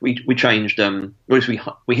 Scarlet, we changed.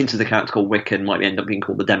 We hinted the character called Wiccan might end up being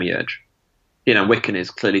called the Demiurge. Wiccan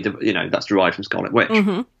is clearly that's derived from Scarlet Witch.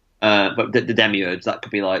 Mm-hmm. But the Demiurge, that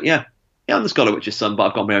could be like, yeah, I'm the Scarlet Witch's son, but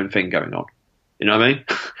I've got my own thing going on. You know what I mean?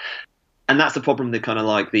 And that's the problem. The kind of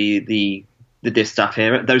like the distaff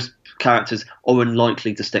here. Those characters are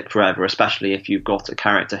unlikely to stick forever, especially if you've got a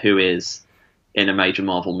character who is in a major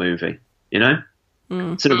Marvel movie.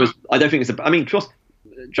 Mm-hmm. So I don't think it's. I mean, trust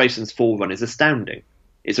Jason's Fall Run is astounding.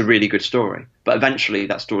 It's a really good story, but eventually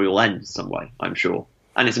that story will end in some way, I'm sure.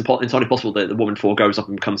 And it's entirely possible that the Woman 4 goes up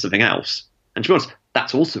and becomes something else. And to be honest,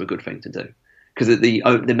 that's also a good thing to do, because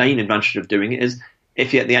the main advantage of doing it is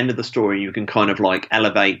if at the end of the story you can kind of like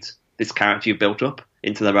elevate this character you've built up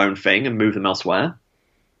into their own thing and move them elsewhere.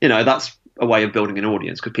 That's a way of building an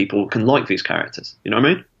audience, because people can like these characters. You know what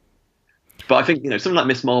I mean? But I think something like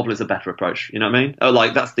Miss Marvel is a better approach. You know what I mean? Or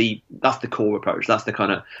like that's the core approach. That's the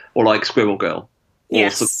kind of, or like Squirrel Girl.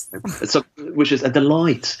 Yes. Which is a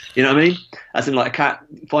delight. You know what I mean? As in like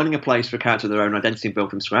finding a place for a character with their own identity and build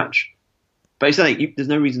from scratch. But it's like, there's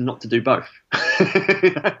no reason not to do both.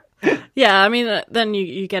 Yeah, I mean, then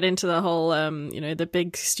you get into the whole, the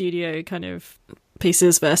big studio kind of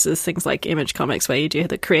pieces versus things like Image Comics, where you do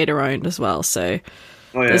the creator-owned as well. So,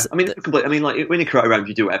 I mean, like when you create around,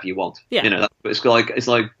 you do whatever you want. Yeah. It's like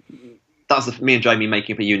that's me and Jamie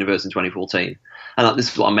making up a universe in 2014, and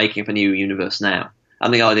this is what I'm making up a new universe now.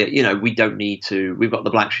 And the idea, we don't need to. We've got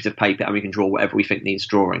the blank sheet of paper, and we can draw whatever we think needs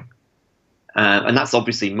drawing. And that's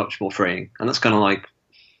obviously much more freeing. And that's kind of like,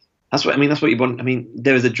 that's what you want. I mean,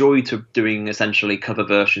 there is a joy to doing essentially cover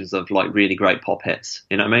versions of like really great pop hits.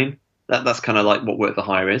 You know what I mean? That's kind of like what Work for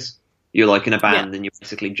Hire is. You're like in a band and you're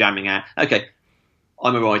basically jamming out. Okay,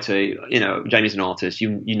 I'm a writer, Jamie's an artist, you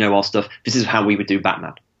know our stuff. This is how we would do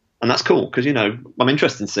Batman. And that's cool, because, I'm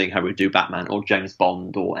interested in seeing how we would do Batman or James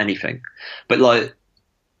Bond or anything. But like,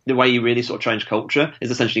 the way you really sort of change culture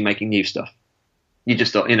is essentially making new stuff. You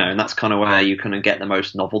just, and that's kind of where you kind of get the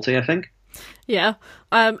most novelty, I think. Yeah.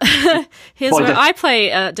 Here's where I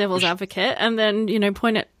play devil's advocate, and then,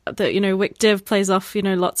 point at that, Wick Div plays off,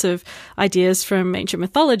 lots of ideas from ancient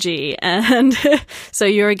mythology. And so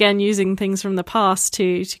you're again using things from the past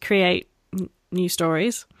to create new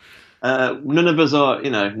stories. None of us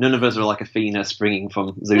are like Athena springing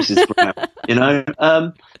from Zeus's brow, Yeah,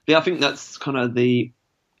 I think that's kind of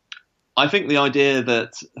I think the idea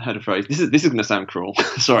that, how to phrase this is going to sound cruel.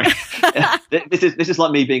 Sorry, this is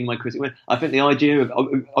like me being my critic. I think the idea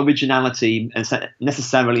of originality and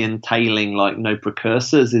necessarily entailing like no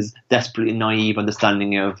precursors is desperately naive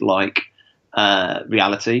understanding of like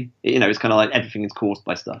reality. It's kind of like everything is caused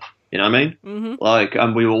by stuff. You know what I mean? Mm-hmm. Like,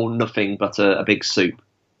 and we're all nothing but a big soup.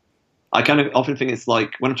 I kind of often think it's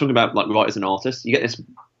like when I'm talking about like writers and artists, you get this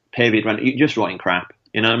period when you're just writing crap.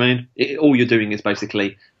 You know what I mean? All you're doing is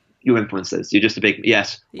basically your influences. You're just a big I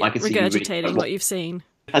can see regurgitating what you've seen.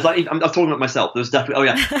 I'm talking about myself. There's definitely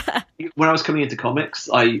when I was coming into comics,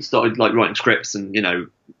 I started like writing scripts, and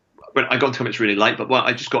when I got into comics really late, but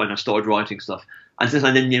I just got in, I started writing stuff, and since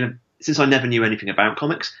I never knew anything about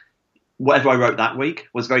comics, whatever I wrote that week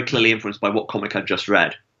was very clearly influenced by what comic I'd just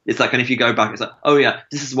read. It's like, and if you go back, it's like, oh yeah,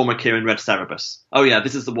 this is the one where Kieron read Cerebus. Oh yeah,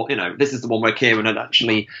 this is the one, this is the one where Kieron had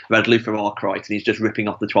actually read Luther Arkwright, and he's just ripping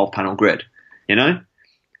off the 12-panel grid,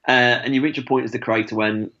 and you reach a point as the creator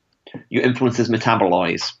when your influences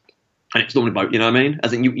metabolize, and it's normally about, you know what I mean?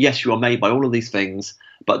 As in, yes, you are made by all of these things,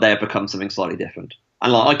 but they have become something slightly different.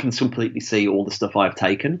 And like, I can completely see all the stuff I've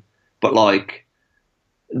taken, but like,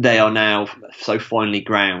 they are now so finely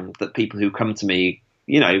ground that people who come to me,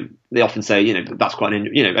 they often say, that's quite an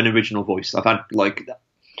original voice. I've had like,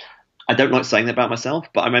 I don't like saying that about myself,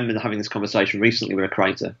 but I remember having this conversation recently with a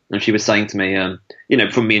creator, and she was saying to me,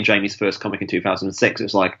 from me and Jamie's first comic in 2006, it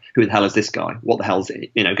was like, who the hell is this guy? What the hell's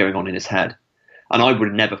going on in his head? And I would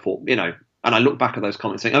have never thought, and I look back at those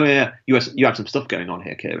comments saying, oh yeah, you have some stuff going on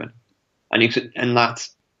here, Kieron, and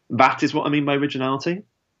that is what I mean by originality.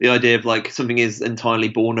 The idea of like something is entirely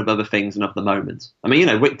born of other things and of the moment. I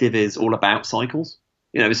mean, Wick Div is all about cycles.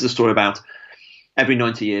 This is a story about every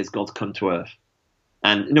 90 years God's come to Earth.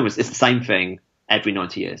 And it's the same thing every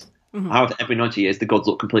 90 years. Mm-hmm. However, every 90 years the gods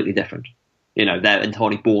look completely different. They're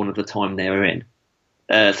entirely born of the time they were in.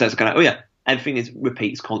 So it's kind of, everything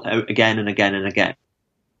repeats again and again and again.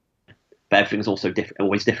 but everything's also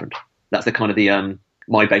always different. That's the kind of the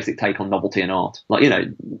my basic take on novelty and art. Like,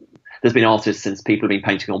 there's been artists since people have been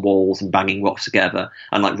painting on walls and banging rocks together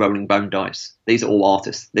and like rolling bone dice. These are all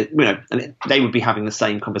artists. And they would be having the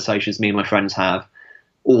same conversations me and my friends have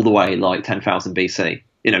all the way like 10,000 BC.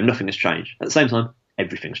 Nothing has changed. At the same time,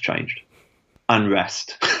 everything's changed.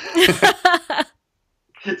 Unrest.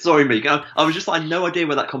 Sorry, Meek. I was just like, I had no idea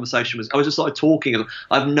where that conversation was. I was just like talking, and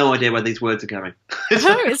I have no idea where these words are going.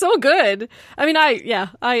 It's all good. I mean,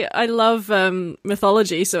 I love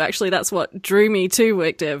mythology, so actually that's what drew me to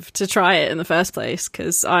Wickdiv to try it in the first place,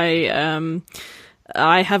 because I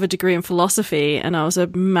have a degree in philosophy, and I was a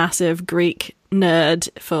massive Greek nerd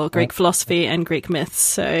for Greek philosophy and Greek myths,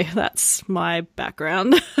 so that's my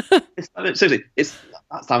background. Seriously,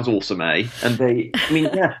 that sounds awesome, eh? And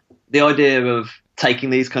the idea of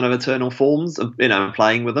taking these kind of eternal forms, and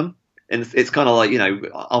playing with them, and it's kind of like,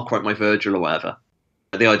 I'll quote my Virgil or whatever.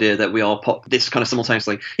 The idea that we are this kind of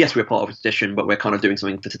simultaneously, yes, we're part of a tradition, but we're kind of doing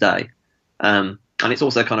something for today. And it's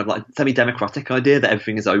also kind of like semi-democratic idea that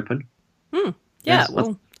everything is open. Yeah, yes,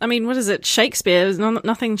 well, I mean, what is it? Shakespeare,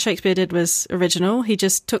 nothing Shakespeare did was original. He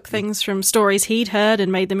just took things from stories he'd heard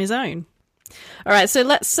and made them his own. All right, so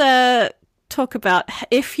let's talk about,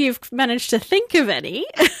 if you've managed to think of any,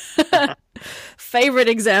 favorite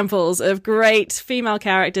examples of great female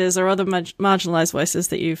characters or other marginalized voices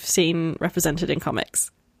that you've seen represented in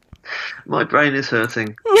comics. My brain is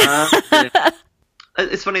hurting. Yeah.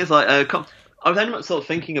 It's funny. It's like I was only much sort of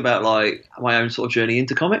thinking about like my own sort of journey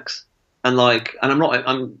into comics, and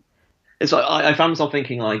it's like I found myself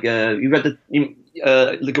thinking like, you read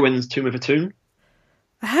Le Guin's Tomb of Atum?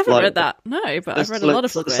 I haven't read that, no, but I've read a lot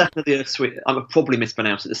of the Second of the Earth Suite. I'm probably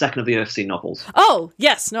mispronounced it. The Second of the Earthsea novels. Oh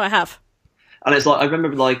yes, no, I have. And it's like, I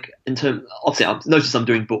remember like obviously I've noticed I'm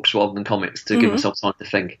doing books rather than comics to give myself time to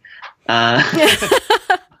think.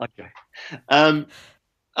 Okay. And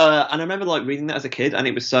I remember like reading that as a kid, and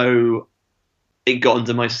it got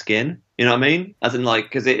under my skin. You know what I mean? As in like,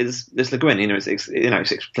 because it's Le Guin, it's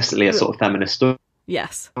explicitly a sort of feminist story.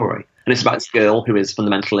 Yes. And it's about this girl who is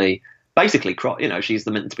fundamentally, basically, she's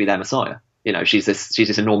meant to be their messiah. She's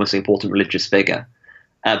this enormously important religious figure,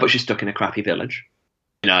 but she's stuck in a crappy village.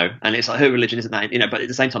 And it's like her religion isn't that, but at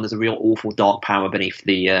the same time, there's a real awful dark power beneath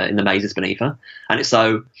in the mazes beneath her. And it's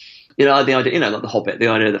so, the idea, like the Hobbit, the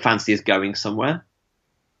idea that fantasy is going somewhere,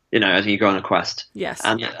 as you go on a quest. Yes.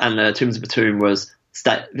 And Tombs of Batum this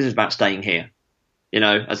is about staying here,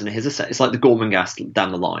 as in it's like the Gormenghast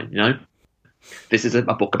down the line, This is a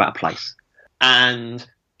book about a place. And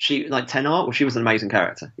she, like Tenart, well, she was an amazing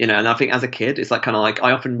character, and I think as a kid, it's like kind of like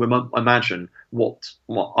I often imagine what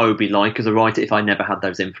I would be like as a writer if I never had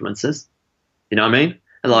those influences. You know what I mean?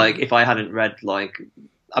 Like if I hadn't read like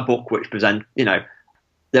a book which there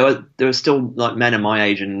are still like men of my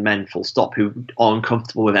age and men full stop who are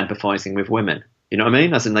uncomfortable with empathizing with women. You know what I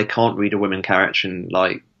mean? As in they can't read a women character and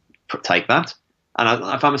like take that. And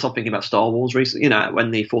I found myself thinking about Star Wars recently. When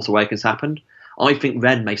the Force Awakens happened, I think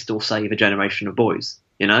Ren may still save a generation of boys.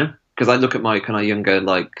 Because I look at my kind of younger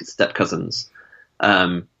like step cousins,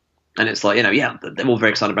 and it's like they're all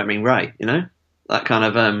very excited about being Rey, that kind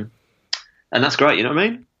of, and that's great, you know what I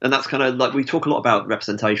mean? And that's kind of like we talk a lot about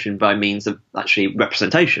representation by means of actually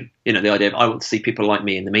representation. The idea of I want to see people like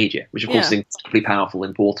me in the media, which of course is incredibly powerful,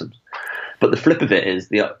 and important. But the flip of it is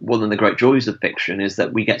one of the great joys of fiction is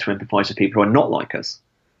that we get to empathise with people who are not like us.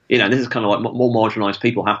 This is kind of like more marginalised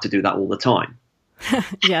people have to do that all the time.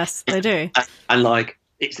 Yes, they do. And like.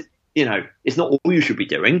 It's not all you should be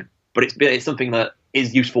doing, but it's something that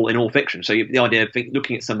is useful in all fiction. So the idea of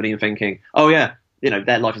looking at somebody and thinking, oh yeah,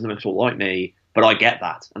 their life is not at all like me, but I get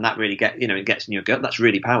that, and that really it gets in your gut. That's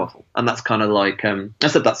really powerful, and that's kind of like I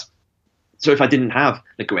said. So if I didn't have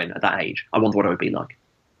Le Guin at that age, I wonder what I would be like.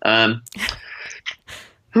 Then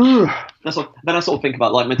I sort of think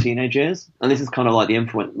about like my teenage years, and this is kind of like the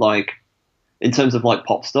influence, like in terms of like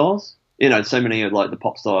pop stars. So many of like the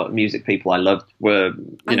pop star music people I loved were.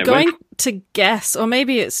 I'm going to guess, or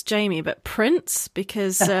maybe it's Jamie, but Prince,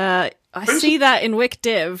 because I see that in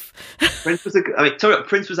Wickdiv.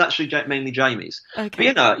 Prince was actually mainly Jamie's.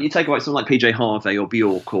 Okay. But you take away someone like PJ Harvey or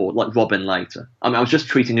Bjork or like Robin later. I was just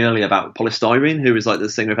tweeting earlier about Polystyrene, who was like the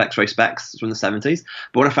singer of X-Ray Specs from the 70s.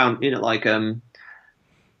 But what I found,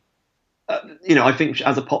 I think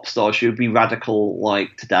as a pop star, she would be radical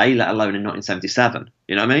like today, let alone in 1977.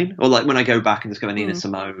 You know what I mean? Or like when I go back and discover Nina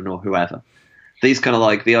Simone or whoever. These kind of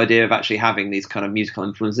like the idea of actually having these kind of musical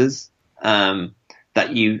influences that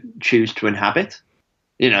you choose to inhabit,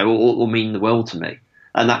 or mean the world to me.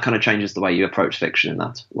 And that kind of changes the way you approach fiction in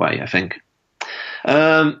that way, I think.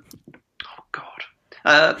 Oh,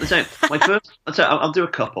 God. So my first, I'll do a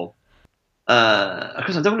couple.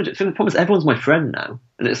 Because I don't want to. The problem is everyone's my friend now,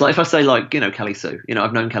 and it's like if I say like Kelly Sue,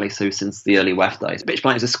 I've known Kelly Sue since the early WEF days. Bitch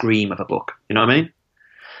Planet is a scream of a book. You know what I mean?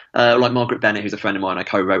 Like Margaret Bennett, who's a friend of mine, I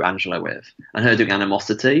co-wrote Angela with, and her doing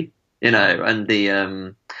Animosity. And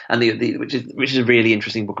the which is a really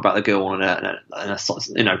interesting book about the girl on a sort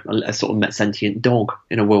of sentient dog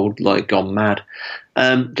in a world like gone mad.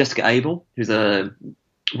 Jessica Abel, Jessica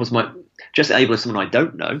Abel is someone I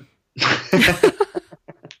don't know.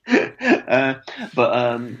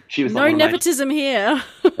 But she was no nepotism here.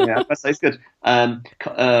 Yeah, that's good. And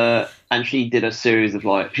she did a series of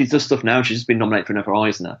she does stuff now. She's just been nominated for another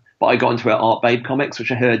Eisner. But I got into her Art Babe comics,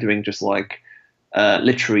 which I heard doing just like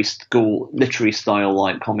literary style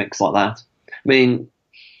like comics like that. I mean,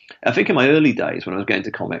 I think in my early days when I was getting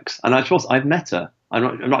into comics, and I've met her.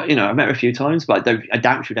 I'm not I've met her a few times, but I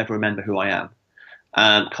doubt she'd ever remember who I am.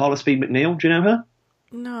 Carla Speed McNeil, do you know her?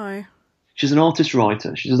 No. She's an artist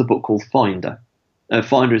writer. She does a book called Finder.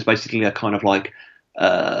 Finder is basically a kind of like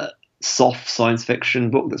soft science fiction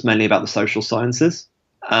book that's mainly about the social sciences,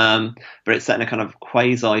 but it's set in a kind of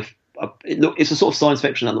quasi. It's a sort of science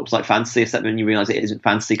fiction that looks like fantasy, except when you realise it isn't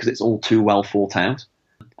fantasy because it's all too well thought out.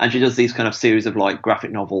 And she does these kind of series of like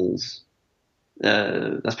graphic novels.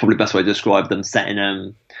 That's probably the best way to describe them. Set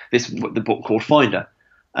in the book called Finder,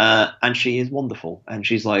 and she is wonderful. And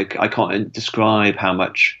she's like, I can't describe how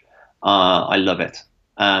much I love it.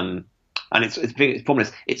 And it's problem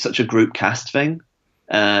is it's such a group cast thing,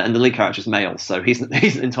 and the lead character is male, so he's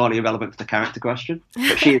entirely irrelevant for the character question.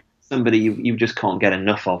 But she is somebody you just can't get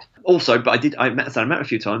enough of. Also, but I met her a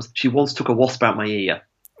few times. She once took a wasp out my ear,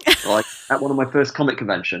 like at one of my first comic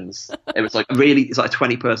conventions. It was like it's like a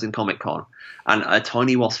 20-person Comic Con, and a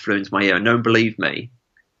tiny wasp flew into my ear, and no one believed me.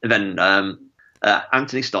 And then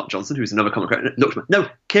Anthony Stott Johnson, who's another comic creator, looked at me. No,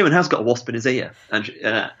 Kieron has got a wasp in his ear,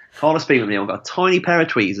 and Carla Speed McNeil got a tiny pair of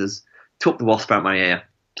tweezers, took the wasp out my ear,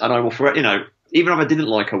 and I will even if I didn't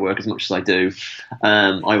like her work as much as I do,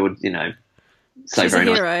 I would say she's very a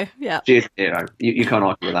nice. hero, yeah. She is a hero. You can't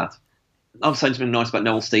argue with that. I'm saying something nice about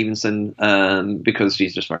Noel Stevenson because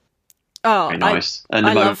she's just very nice.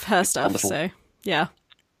 I love her stuff. Wonderful. So yeah.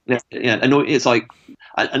 It's like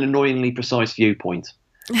an annoyingly precise viewpoint.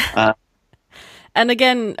 And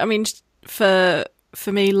again, I mean, for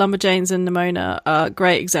me, Lumberjanes and Nimona are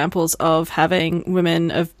great examples of having women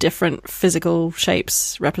of different physical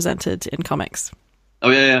shapes represented in comics. Oh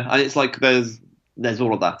yeah, and it's like there's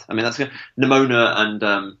all of that. I mean, that's Nimona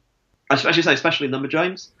and especially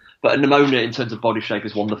Lumberjanes, but Nimona in terms of body shape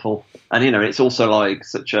is wonderful, and it's also like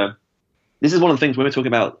such a. This is one of the things when we're talking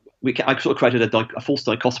about. I sort of created a false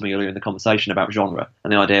dichotomy earlier in the conversation about genre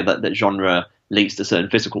and the idea that genre leads to certain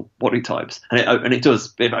physical body types, and it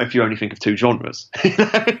does if you only think of two genres.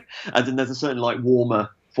 And then there's a certain like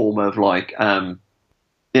warmer form of like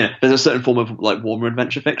there's a certain form of like warmer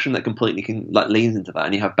adventure fiction that completely leans into that,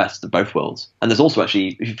 and you have best of both worlds. And there's also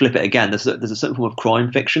actually, if you flip it again, there's a certain form of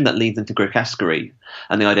crime fiction that leads into grotesquerie,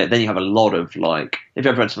 and the idea then you have a lot of like, if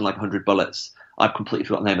you've ever read something like 100 Bullets, I've completely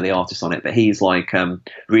forgotten the name of the artist on it, but he's like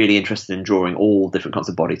really interested in drawing all different kinds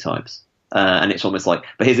of body types. And it's almost like,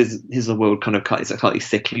 but his is a world kind of, it's a slightly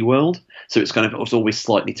sickly world, so it's always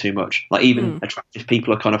slightly too much. Like even attractive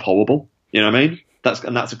people are kind of horrible. You know what I mean? That's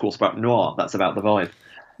of course about noir. That's about the vibe.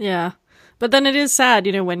 Yeah, but then it is sad,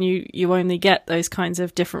 when you only get those kinds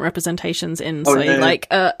of different representations in, like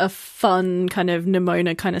a fun kind of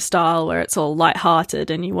Nimona kind of style where it's all lighthearted,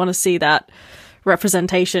 and you want to see that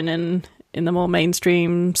representation in the more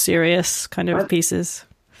mainstream, serious kind of pieces.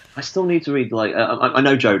 I still need to read, like, I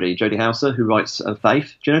know Jodie Hauser, who writes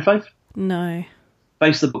Faith. Do you know Faith? No.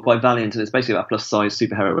 Faith's the book by Valiant, and it's basically about a plus-size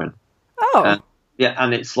superheroine. Oh. Yeah,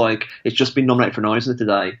 and it's like, it's just been nominated for an Eisner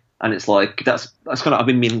today, and it's like, that's kind of, I've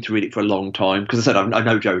been meaning to read it for a long time, because I said, I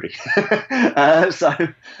know Jodie.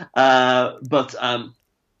 But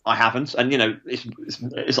I haven't, and,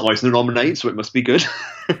 it's Eisner nominated, so it must be good.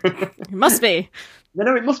 It must be.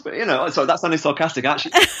 No, it must be, sorry, that's sounding sarcastic,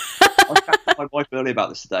 actually. I chatted to my wife earlier about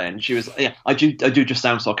this today, and she was, I do just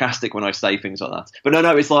sound sarcastic when I say things like that. But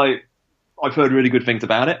no, it's like, I've heard really good things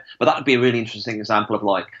about it, but that would be a really interesting example of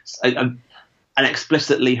like an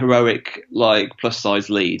explicitly heroic, like plus-size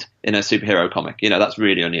lead in a superhero comic. That's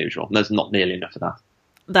really unusual. There's not nearly enough of that.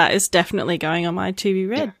 That is definitely going on my to be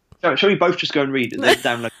read. Yeah. Shall we both just go and read it?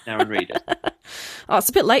 Download it now and read it. Oh, it's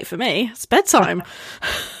a bit late for me. It's bedtime.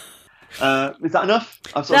 Is that enough?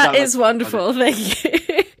 That is wonderful. Thank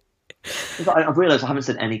you. I've realised I haven't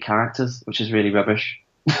said any characters, which is really rubbish.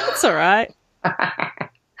 That's all right.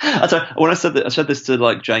 When I said this to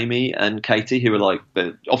like Jamie and Katie, who were like,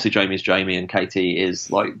 obviously Jamie's Jamie and Katie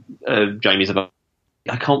is like Jamie's about.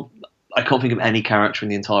 I can't. I can't think of any character in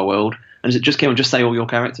the entire world. And just Kieron, just say all your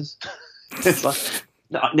characters. It's like,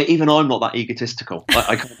 no, even I'm not that egotistical.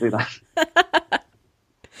 I can't do that.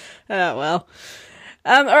 Oh, well.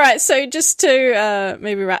 All right, so just to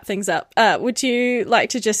maybe wrap things up, would you like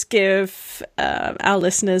to just give our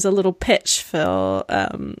listeners a little pitch for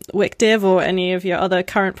WicDiv or any of your other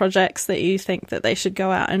current projects that you think that they should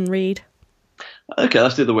go out and read? Okay,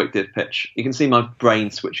 let's do the WicDiv pitch. You can see my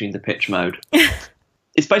brain switching to pitch mode.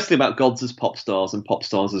 It's basically about gods as pop stars and pop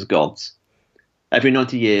stars as gods. Every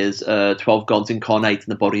 90 years, 12 gods incarnate in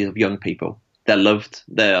the bodies of young people. They're loved,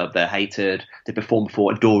 they're hated, they perform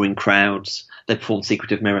before adoring crowds, they perform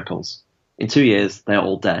secretive miracles. In 2 years, they are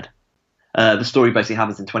all dead. The story basically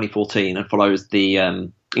happens in 2014 and follows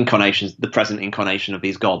the present incarnation of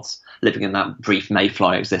these gods living in that brief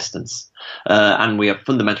Mayfly existence. And we are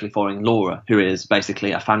fundamentally following Laura, who is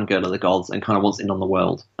basically a fangirl of the gods and kind of wants in on the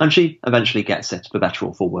world. And she eventually gets it, for better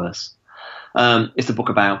or for worse. It's a book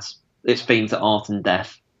about its themes are art and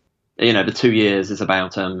death. You know, the 2 years is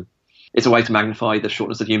about it's a way to magnify the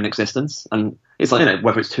shortness of human existence. And it's like, you know,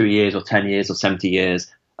 whether it's 2 years or 10 years or 70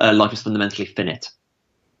 years, life is fundamentally finite.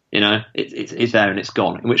 You know, it's there and it's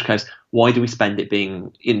gone. In which case, why do we spend it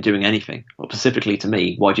doing anything? Well, specifically to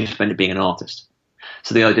me, why do you spend it being an artist?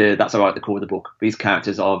 So the idea, that's right at the core of the book. These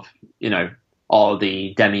characters are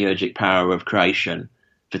the demiurgic power of creation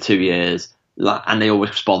for 2 years, and they always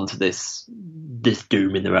respond to this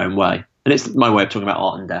doom in their own way. And it's my way of talking about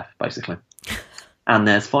art and death, basically. And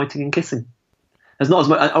there's fighting and kissing. There's not as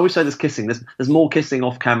much. I always say there's kissing. There's more kissing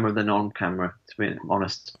off camera than on camera. To be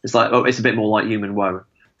honest, it's a bit more like human woe.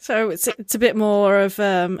 So it's a bit more of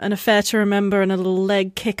an affair to remember and a little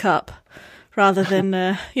leg kick up, rather than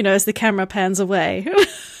as the camera pans away.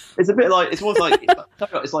 It's a bit like it's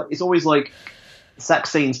always like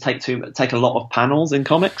sex scenes take a lot of panels in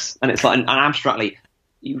comics, and it's like and abstractly.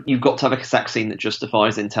 You've got to have a sex scene that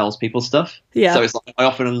justifies and tells people stuff. Yeah. So it's like I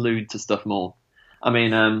often allude to stuff more. I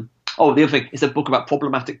mean, the other thing, it's a book about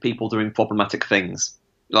problematic people doing problematic things.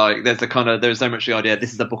 Like there's so much the idea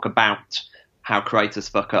this is a book about how creators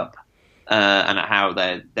fuck up and how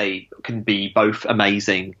they can be both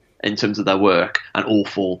amazing in terms of their work and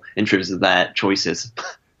awful in terms of their choices.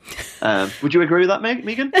 Would you agree with that,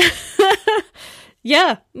 Megan?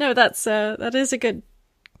 Yeah, no, that is a good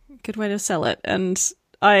way to sell it, and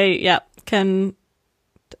I can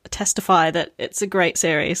testify that it's a great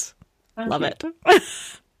series. Love it.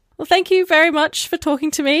 Well, thank you very much for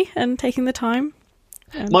talking to me and taking the time.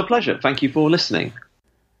 My pleasure. Thank you for listening.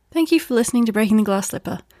 Thank you for listening to Breaking the Glass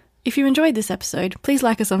Slipper. If you enjoyed this episode, please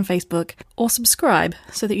like us on Facebook or subscribe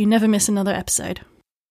so that you never miss another episode.